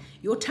corruption.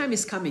 Your time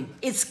is coming.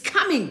 It's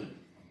coming.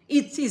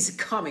 It is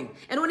coming.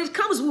 And when it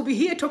comes, we'll be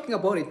here talking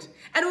about it.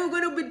 And we're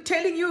going to be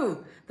telling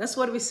you. That's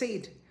what we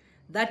said.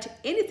 That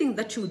anything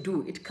that you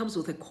do, it comes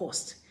with a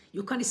cost.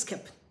 You can't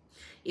escape.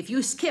 If you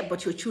escape,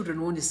 but your children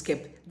won't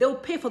escape, they will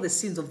pay for the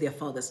sins of their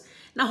fathers.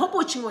 Now, Hopo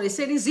Chingwale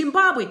said in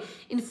Zimbabwe,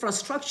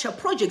 infrastructure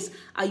projects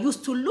are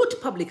used to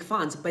loot public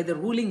funds by the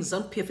ruling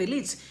ZANU-PF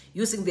elites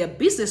using their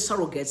business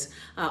surrogates,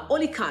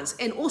 oligarchs,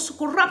 and also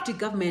corrupt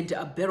government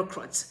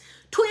bureaucrats.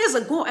 2 years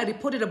ago, I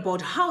reported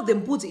about how the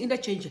Mbudzi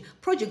interchange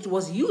project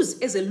was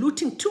used as a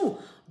looting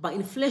tool by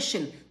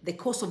inflation, the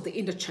cost of the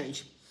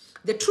interchange.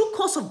 The true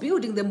cost of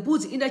building the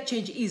Mbudzi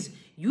interchange is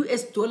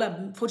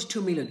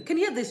 $42 million. Can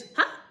you hear this?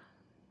 Huh?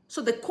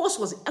 So the cost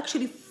was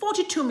actually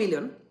 $42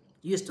 million.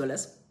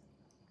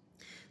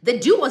 The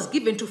deal was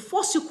given to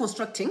Fossil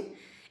Constructing,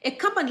 a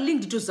company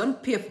linked to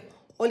ZANU-PF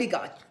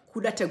oligarch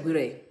Kudata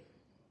Gwire.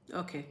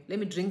 Okay, let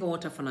me drink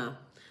water for now.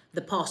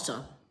 The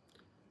pastor.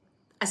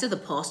 I said the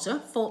pastor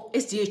for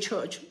SDA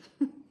Church.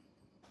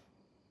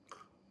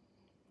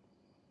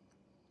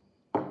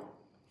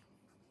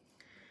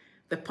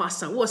 The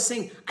pastor was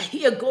saying, I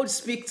hear God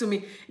speak to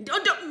me.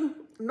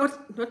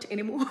 Not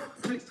anymore.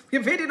 Please,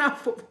 we've had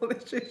enough for the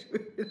church.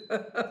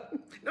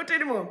 Not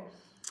anymore.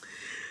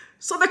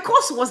 So the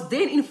cost was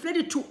then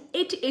inflated to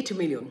 $88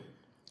 million.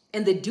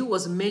 And the deal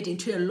was made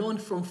into a loan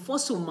from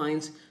fossil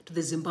mines to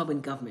the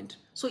Zimbabwean government.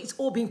 So it's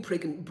all being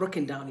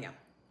broken down here.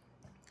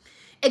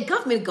 A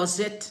government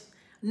gazette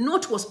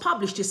note was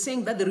published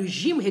saying that the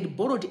regime had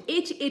borrowed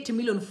 $88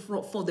 million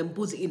for the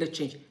Mbudzi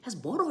interchange. Has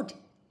borrowed.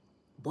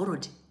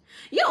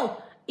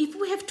 If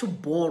we have to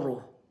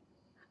borrow,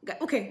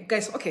 okay,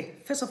 guys, okay,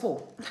 first of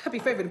all,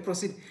 before I even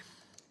proceed,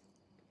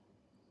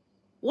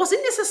 was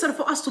it necessary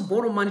for us to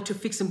borrow money to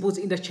fix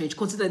Mbudzi interchange,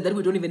 considering that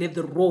we don't even have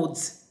the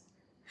roads?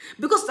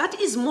 Because that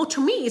is more,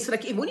 to me, it's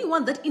like, if when you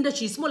want that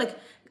interchange, it's more like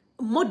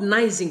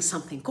modernizing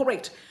something,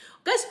 correct?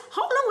 Guys,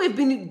 how long we've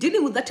been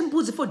dealing with that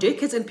Mbudzi for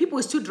decades and people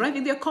are still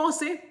driving their cars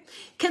there?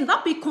 Can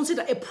that be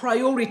considered a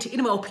priority,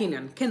 in my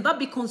opinion? Can that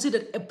be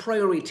considered a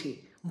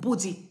priority,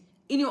 Mbudzi?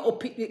 In your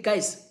opinion,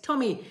 guys, tell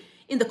me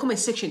in the comment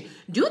section,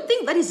 do you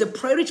think that is a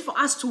priority for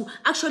us to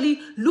actually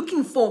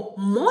looking for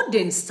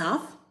modern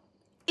stuff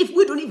if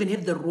we don't even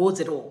have the roads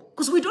at all?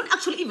 Because we don't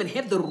actually even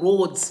have the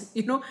roads,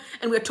 you know?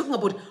 And we're talking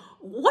about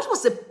what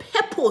was the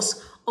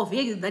purpose of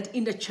having that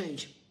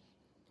interchange?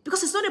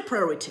 Because it's not a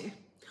priority.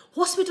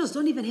 Hospitals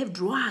don't even have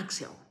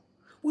drugs, yo.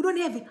 We don't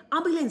have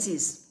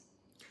ambulances.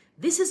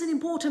 This isn't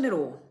important at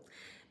all.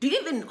 Do you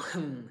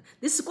even,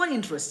 this is quite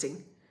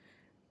interesting.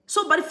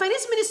 So, but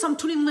Finance Minister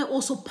Mtuli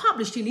also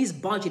published in his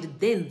budget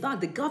then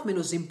that the government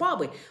of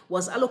Zimbabwe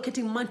was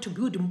allocating money to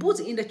build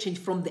Mbudzi interchange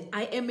from the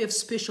IMF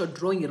special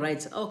drawing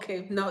rights.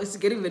 Okay, now it's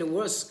getting even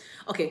worse.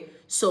 Okay,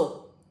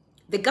 so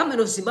the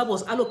government of Zimbabwe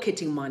was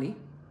allocating money,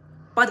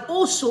 but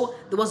also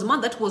there was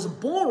money that was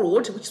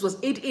borrowed, which was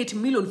 $88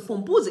 million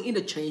from Mbudzi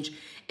interchange,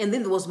 and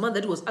then there was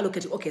money that was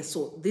allocated. Okay,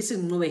 so this is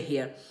nowhere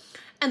here.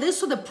 And then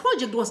so the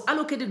project was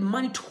allocated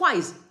money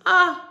twice.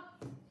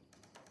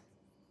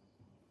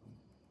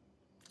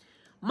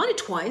 Money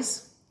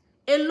twice,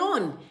 a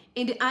loan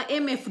in the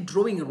IMF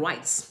drawing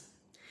rights.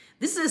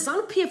 This is a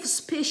ZANU-PF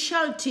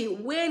specialty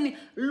when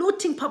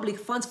looting public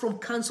funds from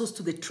councils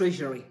to the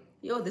treasury.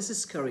 Yo, this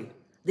is scary.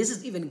 This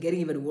is even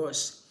getting even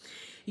worse.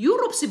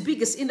 Europe's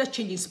biggest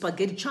interchange in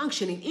Spaghetti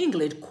Junction in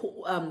England,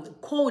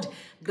 called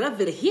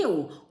Gravel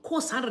Hill,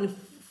 costs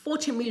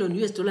 $140 million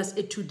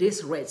at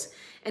today's rates,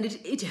 and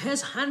it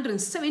has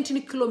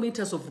 117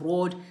 kilometers of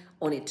road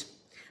on it.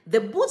 The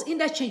Mbudzi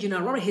interchange in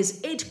Harare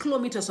has 8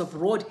 kilometers of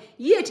road,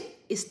 yet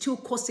it's still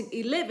costing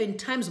 11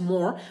 times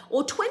more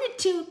or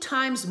 22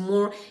 times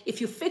more if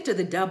you factor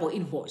the double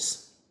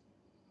invoice.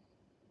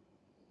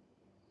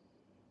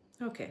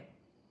 Okay.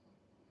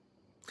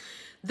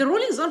 The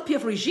ruling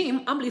ZANU-PF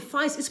regime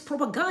amplifies its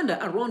propaganda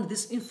around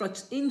this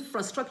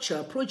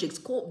infrastructure projects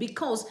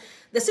because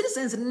the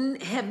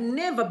citizens have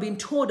never been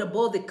told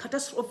about the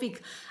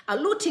catastrophic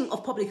looting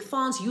of public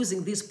funds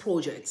using these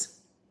projects.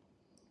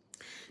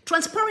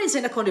 Transparency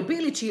and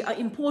accountability are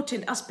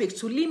important aspects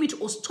to limit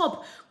or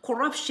stop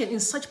corruption in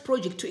such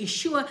projects to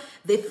ensure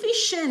the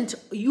efficient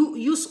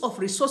use of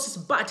resources,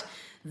 but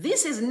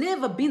this has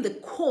never been the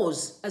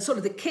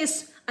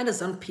case under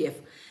ZANU-PF.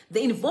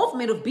 The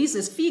involvement of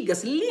business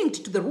figures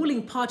linked to the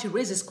ruling party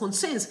raises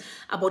concerns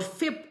about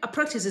fair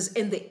practices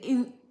and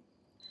the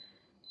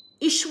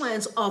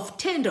issuance of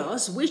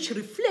tenders which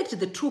reflect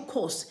the true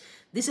cost.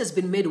 This has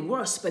been made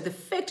worse by the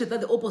fact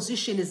that the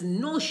opposition has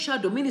no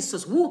shadow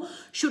ministers who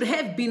should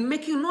have been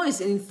making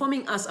noise and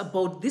informing us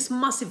about this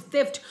massive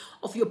theft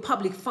of your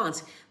public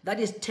funds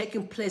that is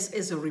taking place,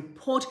 as a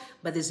report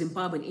by the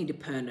Zimbabwean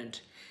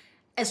Independent.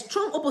 A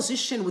strong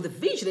opposition with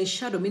vigilant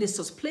shadow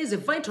ministers plays a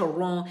vital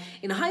role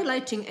in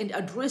highlighting and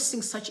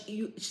addressing such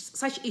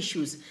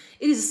issues.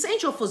 It is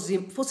essential for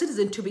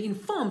citizens to be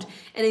informed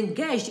and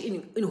engaged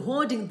in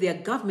holding their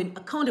government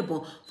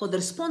accountable for the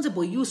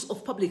responsible use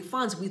of public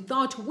funds,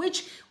 without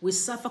which we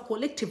suffer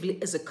collectively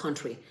as a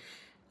country.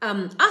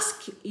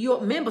 ask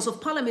your members of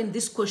parliament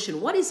this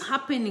question: what is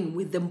happening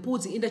with the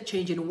Mbuzi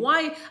interchange, and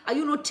why are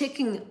you not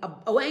talking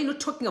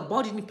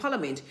about it in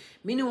parliament?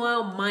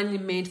 Meanwhile, money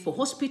meant for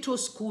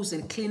hospitals, schools,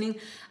 and cleaning.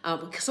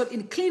 So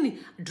in cleaning,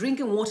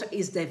 drinking water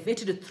is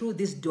diverted through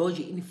these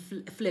dodgy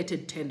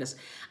inflated tenders.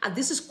 And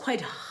this is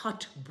quite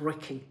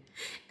heartbreaking.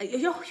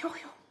 It's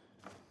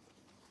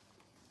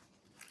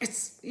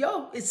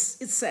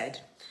sad.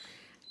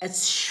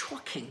 It's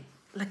shocking.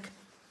 Like,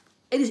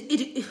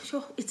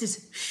 it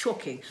is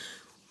shocking.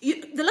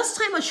 The last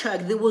time I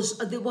checked, there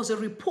was a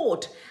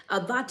report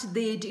that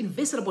they'd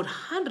invested about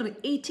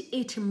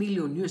 $188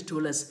 million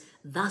US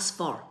thus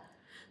far.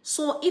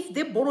 So if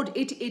they borrowed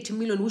 88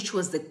 million, which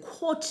was the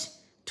quote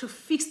to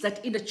fix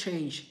that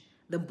interchange,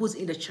 the Mbuzi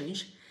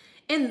interchange,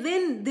 and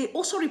then they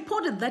also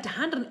reported that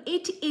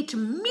 188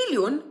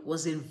 million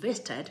was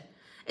invested,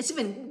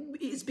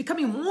 it's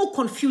becoming more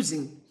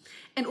confusing.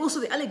 And also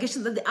the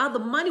allegation that the other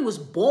money was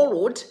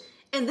borrowed,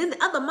 and then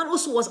the other money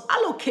also was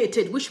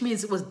allocated, which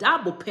means it was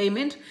double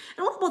payment.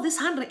 And what about this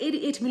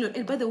 188 million?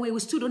 And by the way, we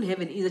still don't have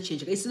an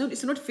interchange. It's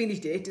not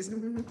finished yet.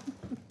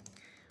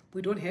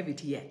 We don't have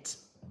it yet.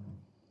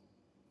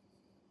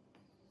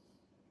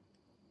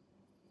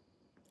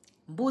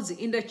 Mbuzi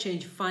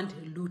interchange fund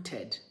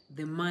looted.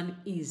 The money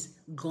is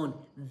gone.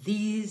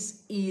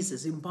 This is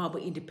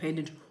Zimbabwe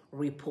Independent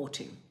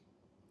reporting.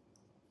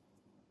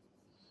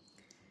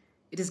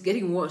 It is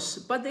getting worse.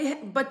 But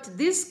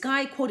this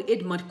guy called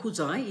Edmund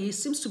Kuzai, he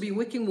seems to be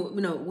working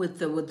with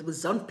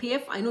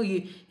ZANU-PF. I know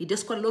he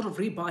does quite a lot of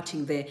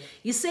rebutting there.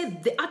 He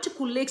said the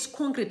article lacks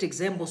concrete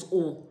examples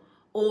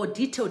or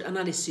detailed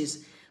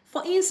analysis.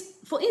 For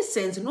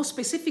instance, no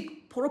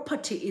specific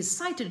property is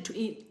cited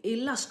to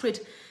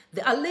illustrate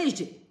the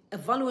alleged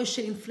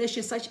evaluation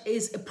inflation, such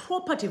as a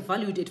property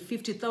valued at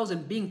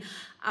 50,000 being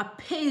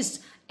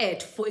appraised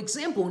at, for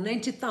example,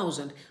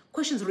 90,000.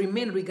 Questions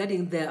remain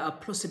regarding the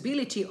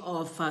plausibility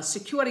of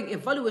securing a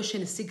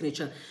valuation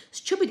signature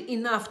stupid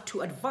enough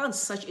to advance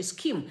such a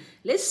scheme.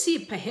 Let's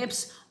see,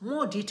 perhaps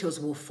more details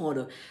will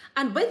follow.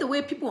 And by the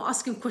way, people are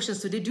asking questions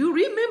today. Do you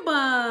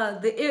remember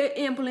the air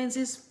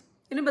ambulances?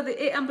 Remember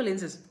the air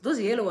ambulances? Those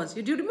yellow ones.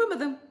 Do you remember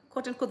them,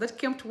 quote unquote, that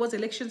came towards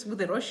elections with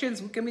the Russians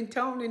who came in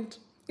town and,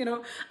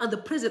 and the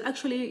president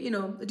actually,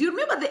 do you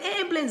remember the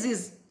air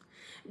ambulances?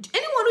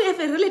 Anyone who have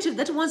a relative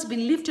that once been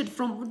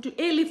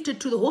airlifted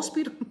to the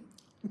hospital?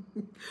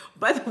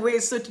 By the way,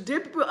 so today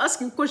people are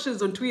asking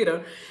questions on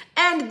Twitter.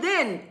 And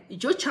then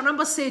George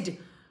Charamba said,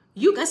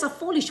 you guys are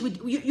foolish.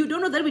 You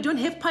don't know that we don't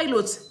have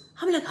pilots.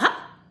 I'm like, huh?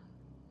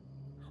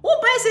 Who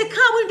buys a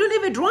car when you don't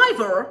have a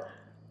driver?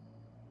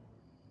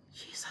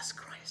 Jesus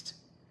Christ.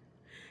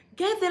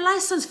 Get the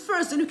license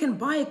first, then you can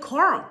buy a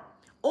car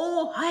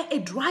or hire a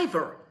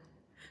driver.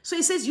 So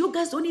he says, you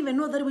guys don't even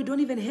know that we don't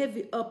even have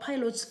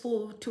pilots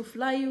to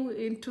fly you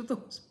into the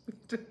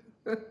hospital.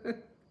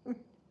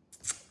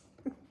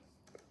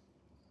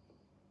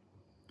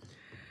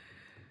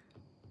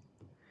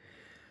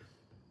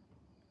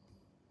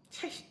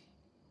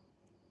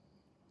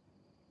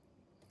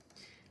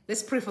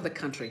 Let's pray for the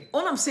country.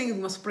 All I'm saying is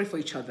we must pray for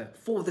each other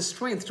for the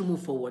strength to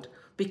move forward,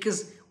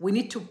 because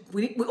we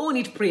all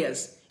need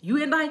prayers.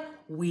 You and I,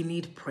 we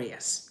need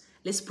prayers.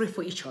 Let's pray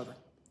for each other,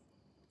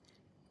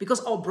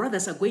 because our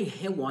brothers are going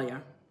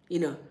haywire.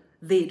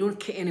 They don't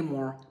care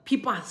anymore.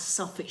 People are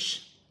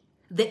selfish.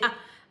 They are,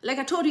 like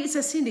I told you, it's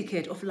a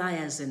syndicate of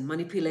liars and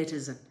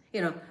manipulators, and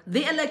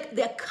they are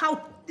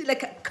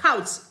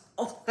cows.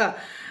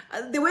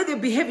 The way they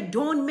behave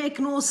don't make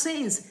no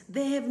sense.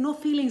 They have no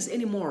feelings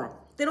anymore.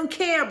 They don't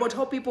care about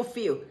how people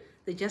feel.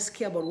 They just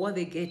care about what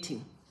they're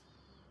getting.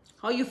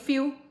 How you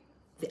feel,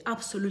 they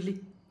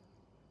absolutely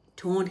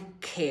don't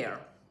care.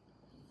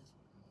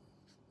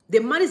 The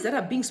monies that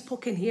are being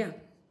spoken here,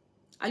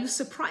 are you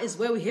surprised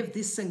where we have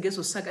this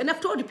Sengezo saga? And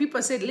I've told the people,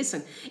 I said,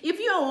 listen, if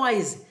you are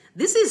wise,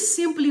 this is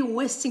simply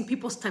wasting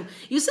people's time.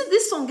 You said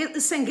this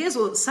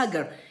Sengezo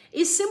saga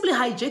is simply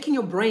hijacking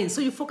your brain so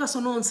you focus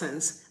on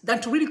nonsense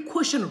than to really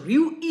question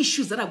real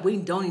issues that are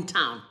going down in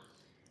town.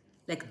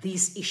 Like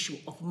this issue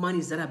of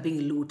monies that are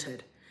being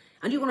looted.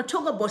 And you're going to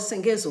talk about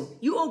Sengezo.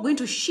 You are going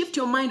to shift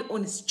your mind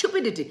on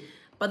stupidity.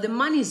 But the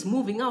money is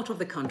moving out of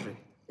the country.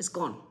 It's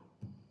gone.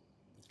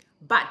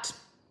 But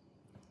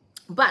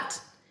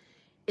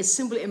it's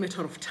simply a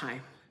matter of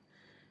time.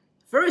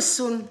 Very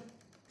soon,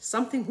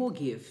 something will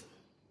give.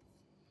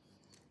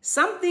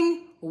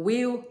 Something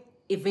will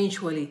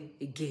eventually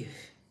give.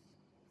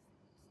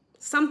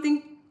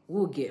 Something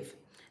will give.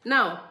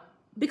 Now,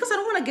 because I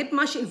don't want to get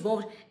much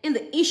involved in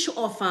the issue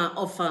of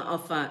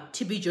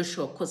TB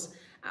Joshua, because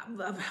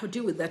I'll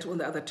deal with that on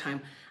the other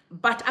time.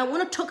 But I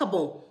want to talk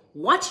about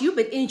what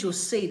Hubert Angel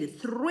said,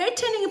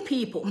 threatening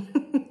people.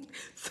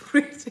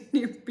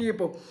 Threatening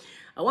people.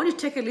 I want you to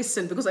take a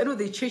listen, because I know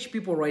the church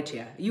people right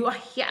here. You are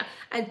here,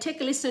 and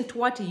take a listen to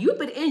what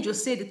Hubert Angel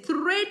said,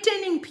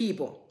 threatening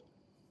people.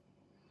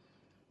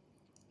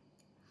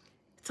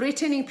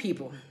 Threatening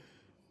people.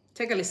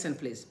 Take a listen,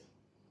 please.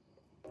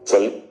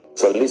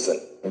 So listen,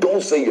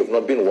 don't say you've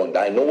not been warned.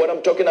 I know what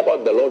I'm talking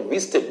about. The Lord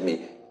visited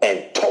me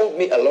and told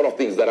me a lot of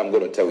things that I'm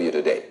going to tell you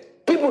today.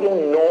 People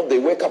don't know. They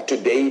wake up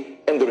today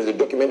and there is a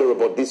documentary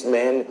about this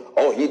man.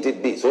 Oh, he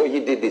did this. Oh, he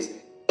did this.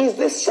 Is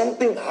there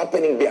something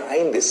happening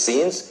behind the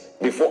scenes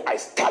before I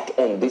start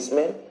on this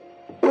man?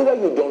 Whether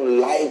you don't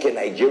like a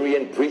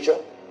Nigerian preacher,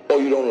 or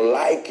you don't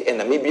like a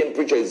Namibian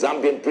preacher, a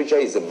Zambian preacher,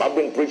 a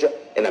Zimbabwean preacher,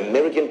 an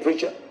American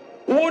preacher,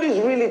 what is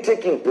really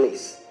taking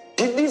place?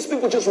 Did these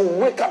people just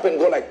wake up and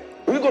go like,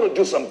 we're going to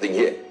do something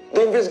here?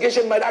 The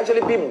investigation might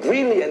actually be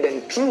brilliant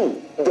and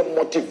true. The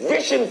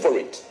motivation for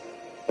it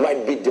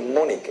might be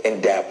demonic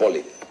and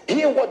diabolic.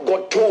 Hear what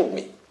God told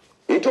me.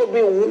 He told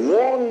me,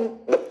 warn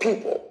the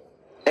people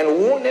and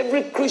warn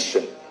every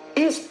Christian,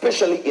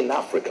 especially in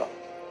Africa.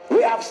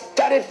 We have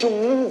started to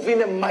move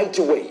in a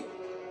mighty way.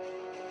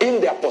 In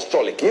the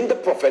apostolic, in the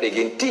prophetic,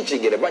 in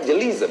teaching, in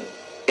evangelism,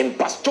 in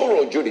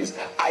pastoral duties,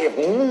 I have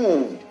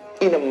moved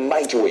in a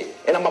mighty way.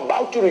 And I'm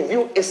about to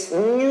review a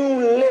new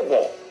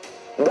level.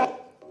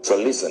 So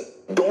listen,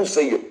 don't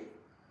say you.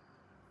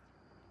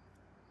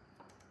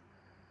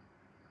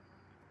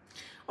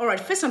 All right,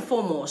 first and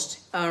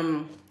foremost, there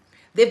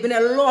have been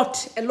a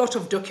lot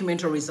of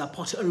documentaries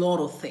about a lot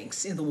of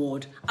things in the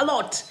world. A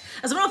lot.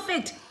 As a matter of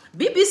fact,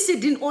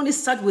 BBC didn't only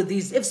start with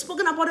these. They've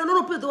spoken about a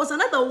lot of people. There was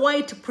another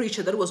white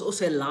preacher that was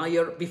also a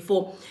liar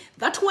before.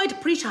 That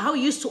white preacher, how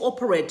he used to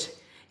operate.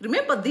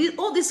 Remember,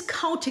 all these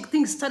chaotic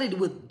things started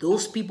with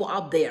those people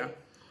out there.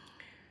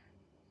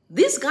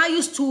 This guy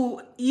used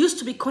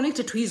to be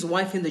connected to his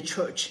wife in the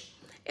church.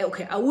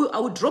 Okay, I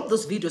will drop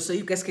those videos so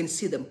you guys can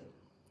see them.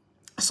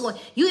 So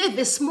you have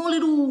a small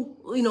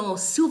little,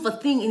 silver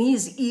thing in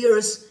his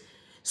ears.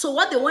 So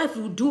what the wife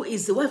would do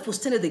is the wife will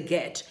stand at the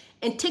gate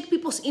and take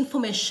people's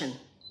information,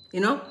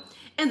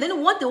 And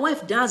then what the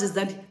wife does is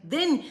that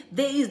then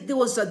there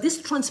was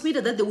this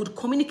transmitter that they would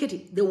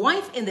communicate. The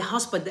wife and the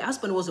husband. The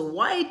husband was a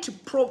white,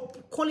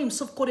 call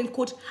himself, quote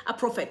unquote, a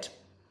prophet,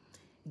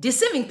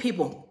 deceiving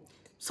people.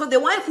 So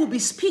the wife will be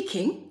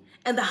speaking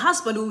and the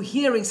husband will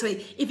hearing. So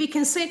if he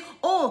can say,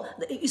 oh,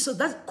 so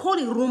that's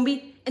calling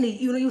Rumbi, and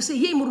you say,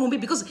 yeah, Rumbi,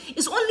 because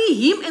it's only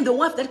him and the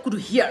wife that could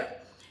hear.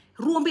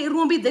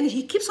 Rumbi, then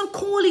he keeps on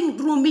calling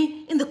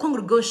Rumbi in the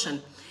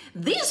congregation.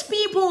 These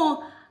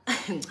people,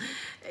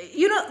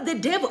 the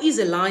devil is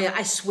a liar,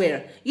 I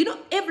swear.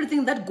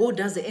 Everything that God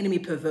does, the enemy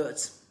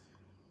perverts.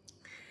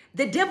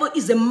 The devil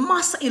is a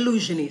master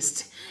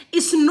illusionist.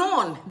 It's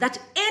known that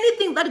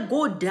anything that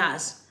God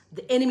does,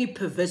 the enemy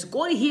perverts.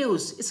 God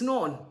heals, it's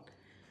known.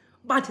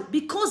 But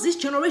because this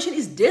generation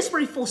is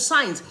desperate for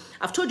signs,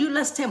 I've told you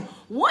last time,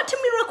 what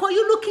miracle are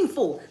you looking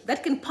for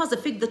that can pass the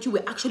fact that you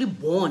were actually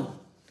born?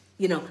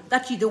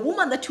 The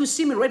woman that you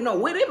see me right now,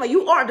 wherever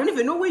you are, I don't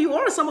even know where you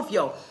are, some of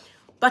y'all.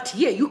 But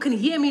here, you can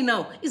hear me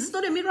now. Is this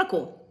not a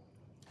miracle?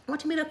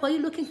 What miracle are you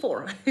looking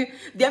for?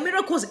 There are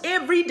miracles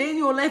every day in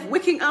your life.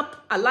 Waking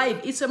up alive,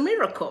 it's a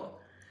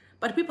miracle.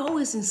 But people are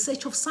always in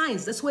search of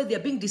signs. That's why they're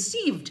being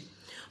deceived.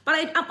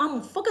 But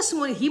I'm focusing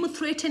on him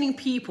threatening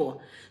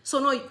people. So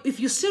no, if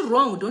you see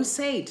wrong, don't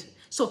say it.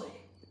 So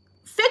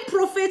fake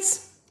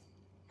prophets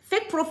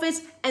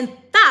and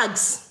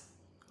thugs,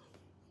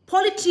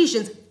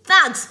 politicians,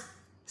 thugs,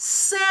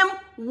 same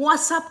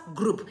WhatsApp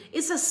group.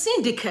 It's a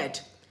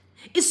syndicate.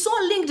 It's so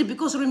linked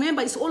because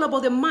remember, it's all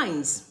about the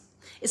minds.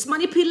 It's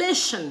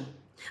manipulation.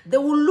 They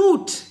will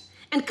loot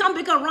and come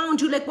back around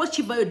you like what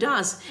Chibayo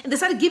does. And they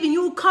start giving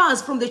you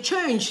cars from the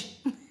church.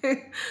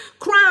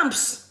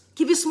 Cramps.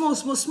 Give you small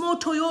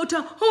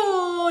Toyota.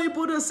 Oh, you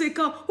bought a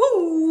Seca.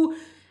 Ooh.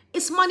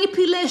 It's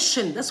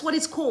manipulation. That's what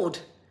it's called.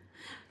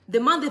 The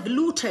man they've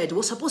looted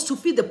was supposed to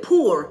feed the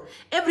poor.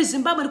 Every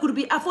Zimbabwean could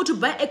be afford to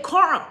buy a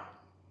car.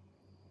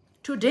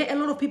 Today, a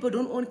lot of people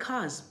don't own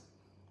cars.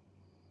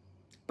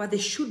 But they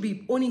should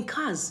be owning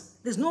cars.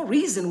 There's no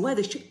reason why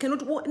they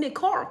cannot own a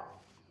car.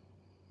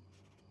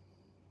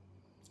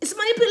 It's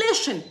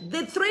manipulation.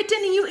 They're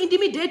threatening you,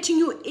 intimidating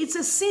you. It's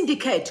a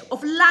syndicate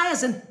of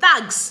liars and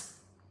thugs.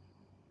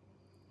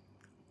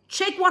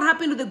 Check what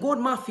happened to the God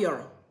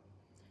Mafia.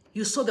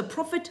 You saw the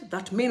prophet,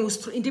 that man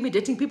who's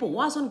intimidating people,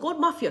 was on God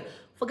Mafia.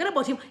 Forget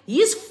about him.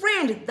 His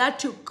friend,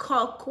 that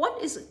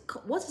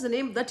what's his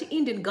name? That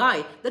Indian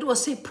guy that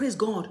was saying, praise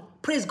God,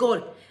 praise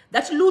God.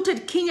 That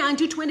looted Kenya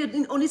until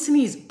 20 on its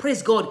knees.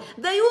 Praise God.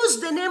 They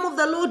use the name of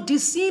the Lord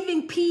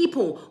deceiving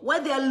people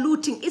while they are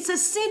looting. It's a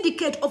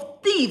syndicate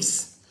of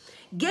thieves.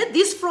 Get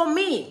this from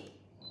me.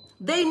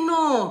 They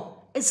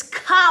know it's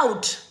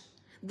clout.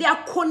 They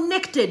are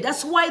connected.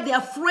 That's why they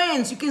are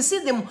friends. You can see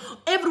them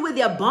everywhere,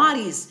 their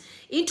bodies.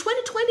 In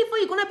 2024,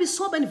 you're going to be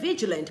sober and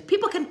vigilant.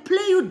 People can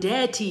play you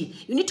dirty.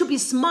 You need to be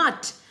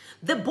smart.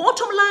 The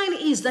bottom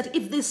line is that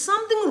if there's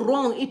something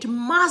wrong, it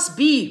must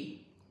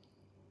be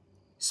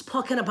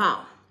spoken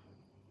about.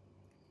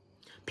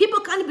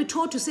 People can't be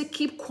told to say,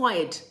 keep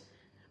quiet.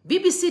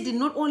 BBC did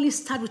not only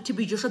start with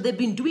TB Joshua, they've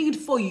been doing it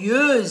for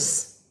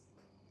years.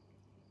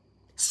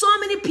 So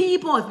many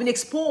people have been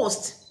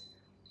exposed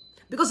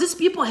because these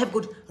people have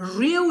got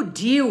real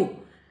deal,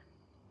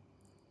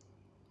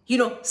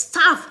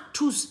 stuff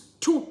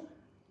to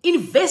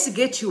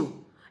investigate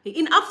you.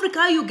 In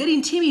Africa, you get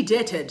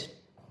intimidated.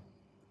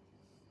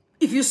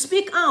 If you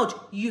speak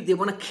out, they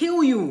want to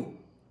kill you.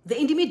 They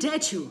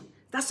intimidate you.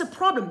 That's the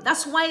problem.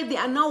 That's why they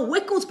are now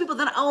working with people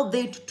that are out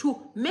there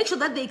to make sure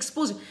that they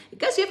expose you.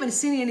 Guys, you haven't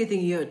seen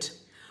anything yet.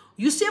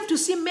 You still have to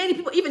see many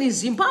people, even in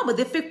Zimbabwe,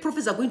 the fake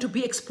prophets are going to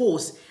be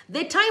exposed.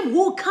 The time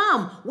will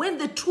come when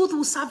the truth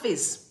will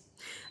surface.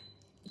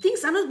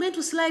 Things are not going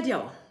to slide,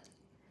 y'all.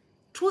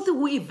 Truth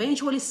will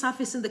eventually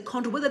surface in the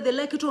country, whether they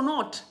like it or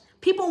not.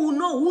 People will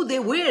know who they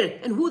were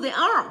and who they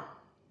are.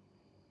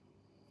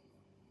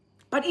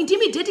 But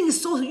intimidating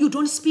is so you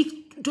don't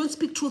speak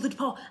truth with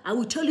power. I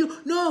will tell you,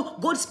 no,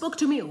 God spoke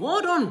to me.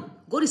 Hold on.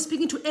 God is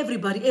speaking to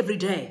everybody every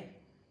day.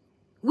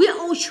 We are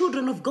all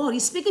children of God.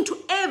 He's speaking to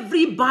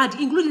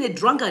everybody, including a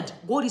drunkard.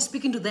 God is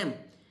speaking to them.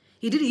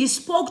 He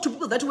spoke to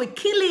people that were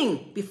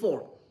killing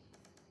before.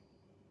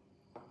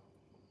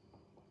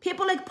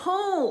 People like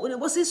Paul, when it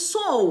was his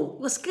soul,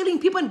 was killing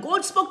people and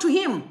God spoke to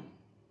him.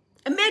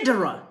 A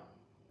murderer.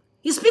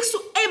 He speaks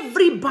to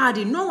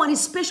everybody. No one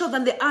is special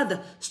than the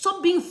other.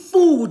 Stop being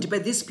fooled by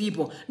these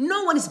people.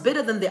 No one is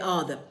better than the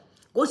other.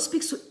 God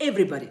speaks to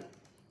everybody.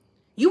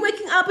 You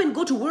waking up and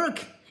go to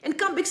work and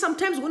come back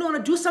sometimes when you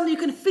want to do something, you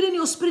can feel in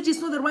your spirit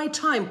it's not the right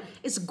time.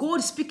 It's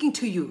God speaking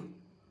to you.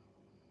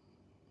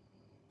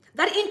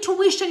 That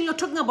intuition you're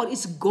talking about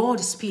is God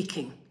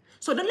speaking.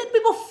 So don't let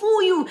people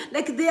fool you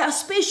like they are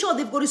special.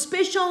 They've got a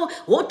special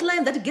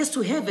hotline that gets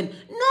to heaven.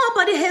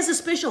 Nobody has a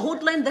special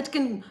hotline that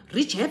can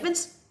reach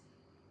heavens.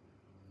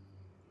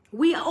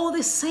 We are all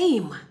the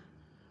same.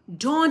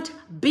 Don't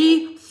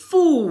be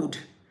fooled.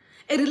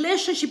 A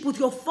relationship with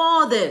your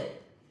Father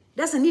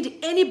doesn't need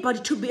anybody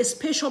to be a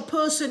special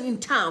person in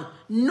town.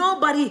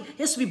 Nobody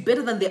has to be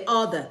better than the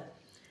other.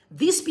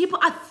 These people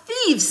are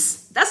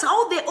thieves. That's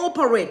how they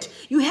operate.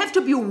 You have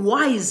to be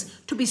wise,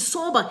 to be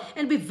sober,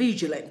 and be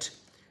vigilant.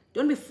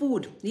 Don't be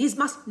fooled. He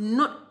must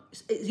not,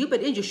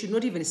 Hubert Angel should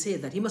not even say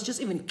that. He must just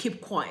even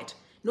keep quiet.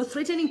 No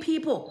threatening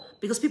people,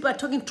 because people are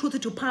talking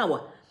truth to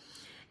power.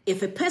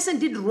 If a person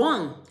did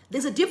wrong,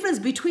 there's a difference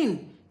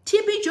between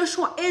TB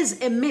Joshua as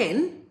a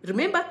man,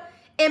 remember,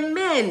 a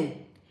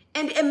man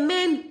and a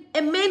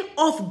man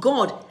of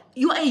God.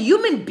 You are a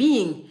human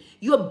being.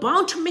 You are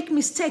bound to make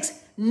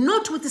mistakes,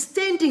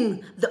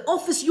 notwithstanding the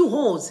office you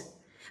hold.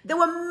 There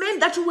were men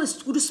that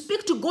would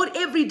speak to God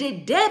every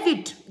day.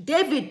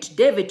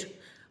 David.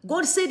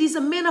 God said he's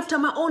a man after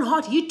my own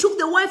heart. He took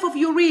the wife of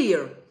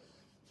Uriah.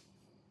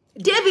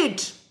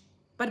 David.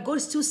 But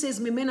God still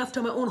says, me man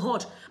after my own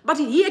heart. But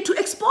he had to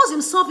expose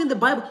himself in the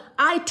Bible.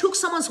 I took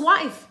someone's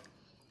wife.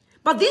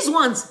 But these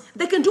ones,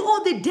 they can do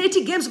all the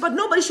dirty games, but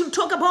nobody should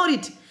talk about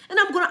it. And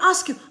I'm going to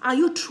ask you, are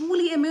you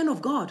truly a man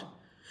of God?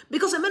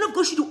 Because a man of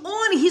God should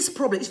own his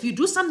problems. If you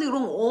do something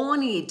wrong,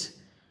 own it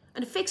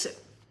and fix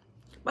it.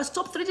 But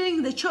stop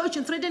threatening the church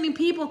and threatening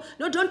people.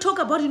 No, don't talk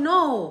about it.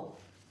 No.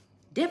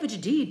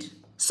 David did.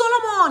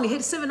 Solomon, he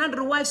had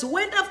 700 wives,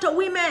 went after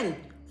women,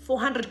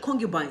 400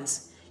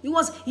 concubines. He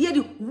was a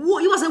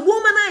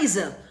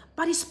womanizer,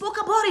 but he spoke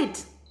about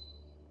it.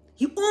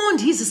 He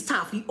owned his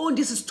stuff. He owned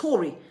his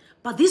story.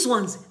 But these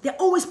ones, they're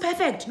always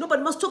perfect.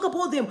 Nobody must talk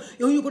about them.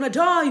 You're going to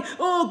die.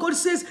 Oh, God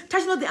says,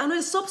 touch not the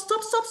anointed.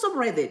 Stop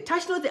right there.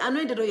 Touch not the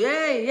anointed.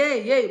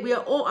 Yay. We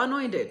are all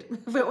anointed.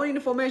 For all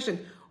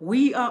information,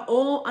 we are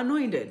all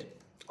anointed.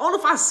 All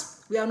of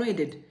us, we are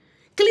anointed.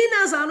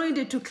 Cleaners are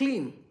anointed to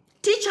clean.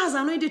 Teachers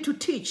are anointed to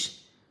teach.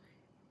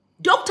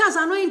 Doctors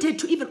are anointed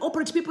to even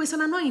operate people. It's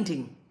an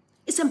anointing.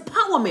 It's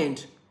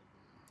empowerment.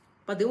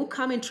 But they will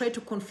come and try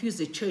to confuse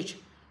the church.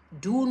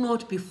 Do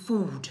not be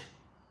fooled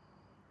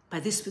by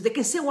this. They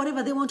can say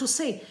whatever they want to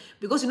say.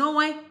 Because you know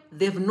why?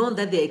 They've known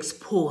that they're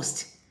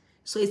exposed.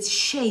 So it's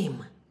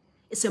shame.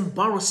 It's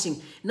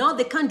embarrassing. Now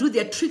they can't do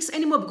their tricks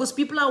anymore because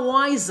people are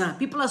wiser.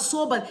 People are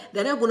sober.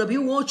 They're not going to be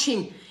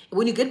watching.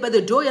 When you get by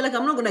the door, you're like,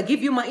 I'm not going to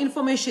give you my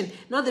information.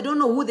 Now they don't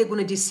know who they're going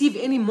to deceive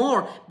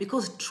anymore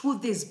because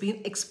truth is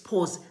being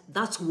exposed.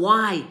 That's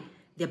why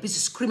they're busy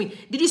screaming.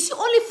 Did you see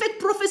only fake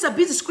prophets are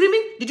busy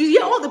screaming? Did you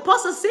hear all the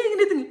pastors saying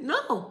anything?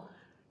 No.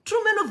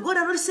 True men of God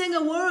are not saying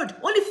a word.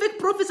 Only fake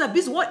prophets are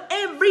busy. What?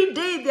 Every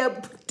day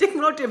they're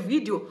taking out a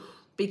video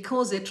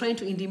because they're trying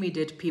to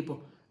intimidate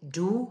people.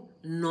 Do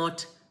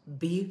not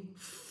be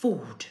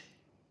fooled.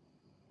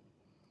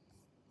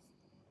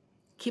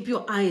 Keep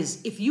your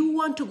eyes. If you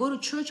want to go to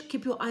church,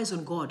 keep your eyes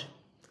on God.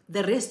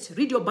 The rest,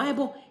 read your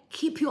Bible,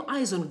 keep your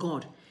eyes on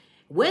God.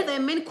 Whether a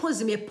man calls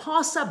him a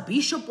pastor,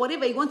 bishop,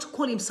 whatever he wants to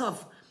call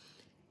himself,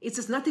 it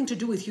has nothing to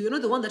do with you. You're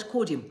not the one that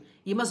called him.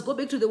 You must go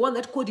back to the one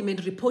that called him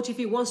and report if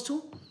he wants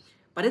to.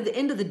 But at the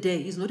end of the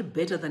day, he's not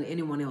better than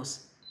anyone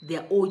else. They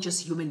are all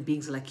just human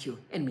beings like you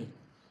and me.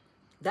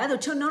 The other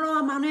tell, no,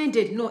 I'm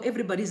anointed. No,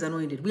 everybody's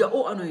anointed. We are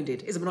all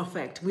anointed. As a matter of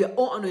fact, we are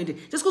all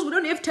anointed. Just because we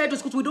don't have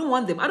titles, because we don't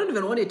want them. I don't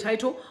even want a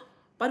title,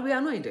 but we are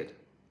anointed.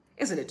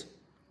 Isn't it?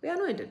 We are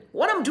anointed.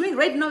 What I'm doing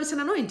right now is an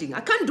anointing.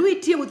 I can't do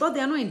it here without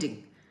the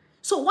anointing.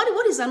 So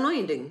what is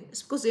anointing?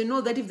 It's because they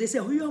know that if they say,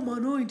 oh, yeah, I'm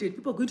anointed,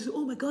 people are going to say,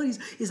 oh my God,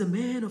 he's a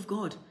man of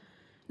God.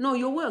 No,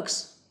 your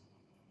works.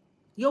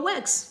 Your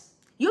works.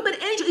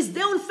 Hubert Angel is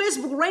there on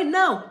Facebook right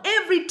now.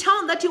 Every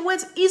town that he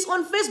went is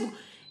on Facebook.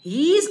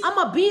 He is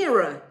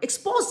Amabira.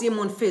 Expose him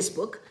on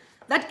Facebook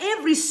that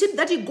every city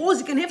that he goes,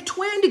 he can have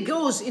 20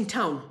 girls in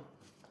town.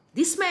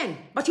 This man,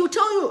 but he'll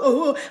tell you,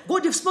 oh,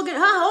 God have spoken.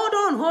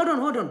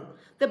 Hold on.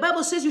 The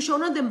Bible says you shall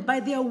know them by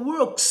their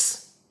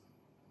works,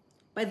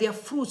 by their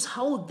fruits,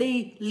 how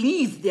they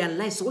live their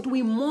lives. What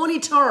we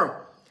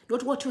monitor,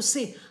 not what you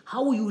say,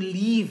 how you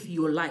live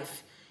your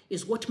life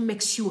is what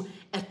makes you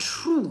a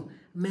true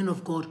man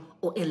of God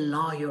or a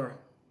liar.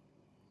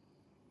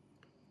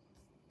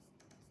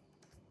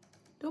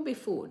 Don't be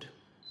fooled.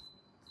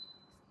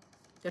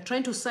 They're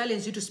trying to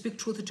silence you to speak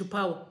truth to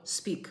power.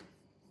 Speak.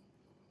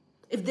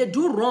 If they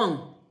do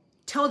wrong,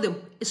 tell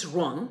them it's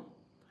wrong.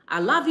 I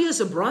love you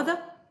as a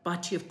brother,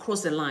 but you've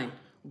crossed the line.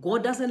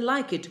 God doesn't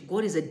like it.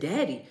 God is a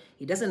daddy.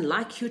 He doesn't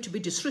like you to be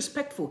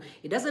disrespectful.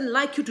 He doesn't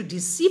like you to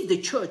deceive the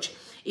church.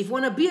 If you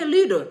want to be a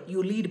leader,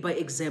 you lead by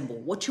example.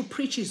 What you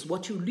preach is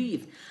what you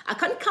live. I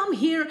can't come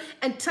here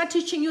and start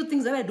teaching you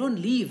things that I don't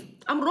live.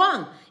 I'm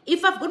wrong.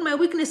 If I've got my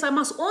weakness, I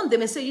must own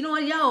them and say, you know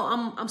what, yeah,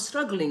 I'm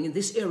struggling in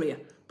this area.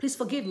 Please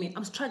forgive me,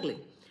 I'm struggling.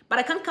 But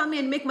I can't come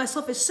here and make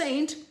myself a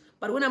saint,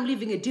 but when I'm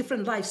living a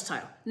different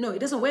lifestyle. No, it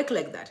doesn't work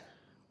like that.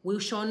 We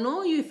shall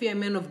know you if you're a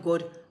man of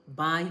God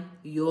by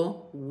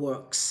your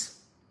works.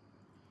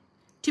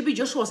 TB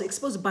Joshua was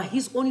exposed by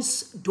his own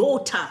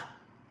daughter,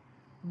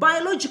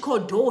 biological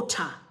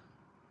daughter.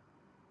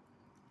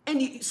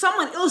 And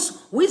someone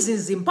else who is in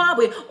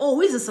Zimbabwe or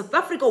who is in South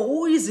Africa or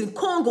who is in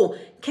Congo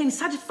can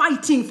start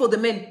fighting for the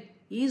man.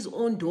 His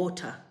own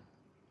daughter.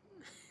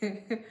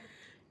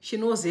 She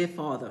knows her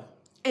father.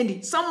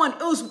 And someone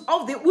else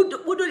out there who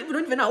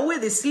don't even know where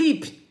they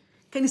sleep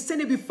can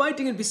stand and be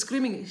fighting and be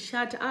screaming,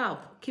 shut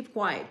up, keep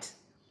quiet.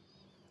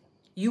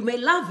 You may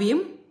love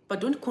him,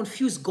 but don't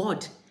confuse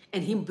God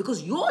and him,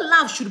 because your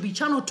love should be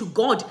channeled to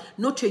God,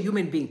 not to a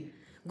human being.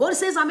 God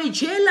says, I'm a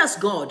jealous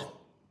God.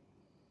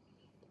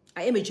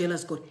 I am a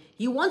jealous God.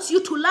 He wants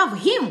you to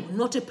love him,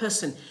 not a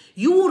person.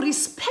 You will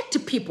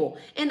respect people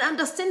and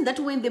understand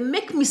that when they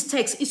make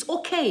mistakes, it's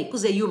okay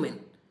because they're human.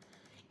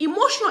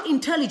 Emotional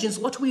intelligence,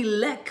 what we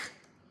lack,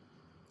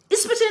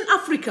 especially in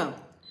Africa.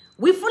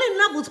 We fall in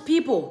love with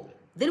people,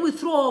 then we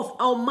throw off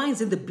our minds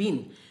in the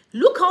bin.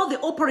 Look how they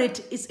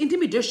operate. It's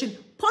intimidation.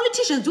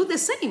 Politicians do the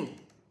same.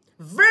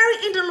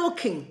 Very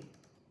interlocking.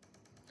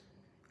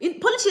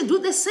 Politicians do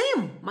the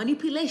same.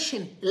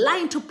 Manipulation,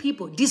 lying to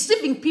people,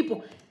 deceiving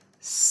people.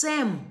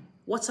 Same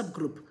WhatsApp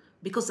group,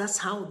 because that's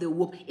how they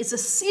work. It's a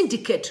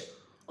syndicate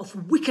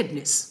of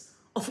wickedness,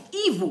 of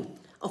evil,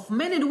 of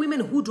men and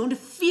women who don't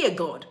fear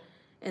God.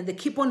 And they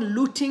keep on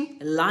looting,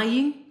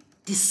 lying,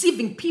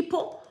 deceiving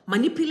people,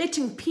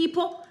 manipulating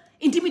people,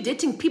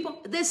 intimidating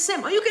people. They're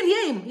same. Oh, you can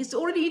hear him. He's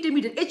already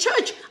intimidated. A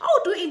church.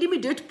 How do you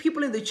intimidate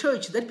people in the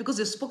church? That because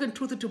they've spoken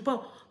truth to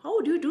power.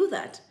 How do you do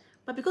that?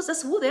 But because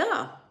that's who they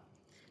are.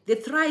 They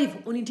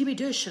thrive on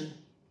intimidation.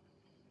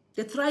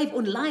 They thrive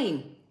on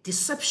lying,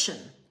 deception.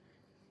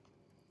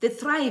 They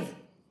thrive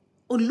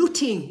on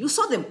looting. You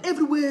saw them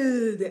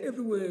everywhere. They're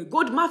everywhere.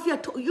 God Mafia,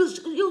 you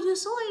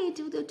saw it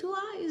with the 2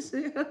 eyes.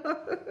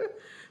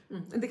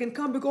 And they can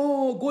come back,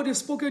 oh, God has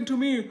spoken to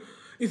me.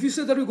 If you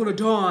said that we're going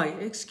to die.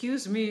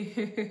 Excuse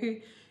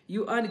me.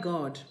 You aren't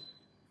God.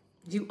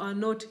 You are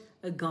not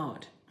a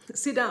God.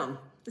 Sit down.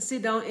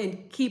 Sit down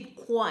and keep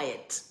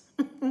quiet.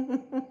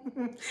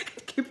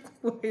 Keep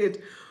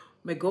quiet.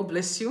 May God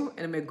bless you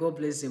and may God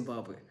bless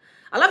Zimbabwe.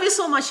 I love you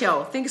so much,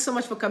 y'all. Thank you so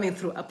much for coming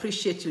through. I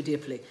appreciate you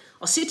deeply.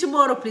 I'll see you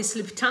tomorrow. Please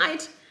sleep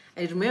tight.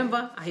 And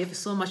remember, I have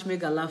so much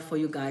mega love for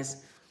you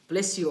guys.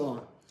 Bless you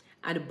all.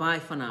 And bye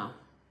for now.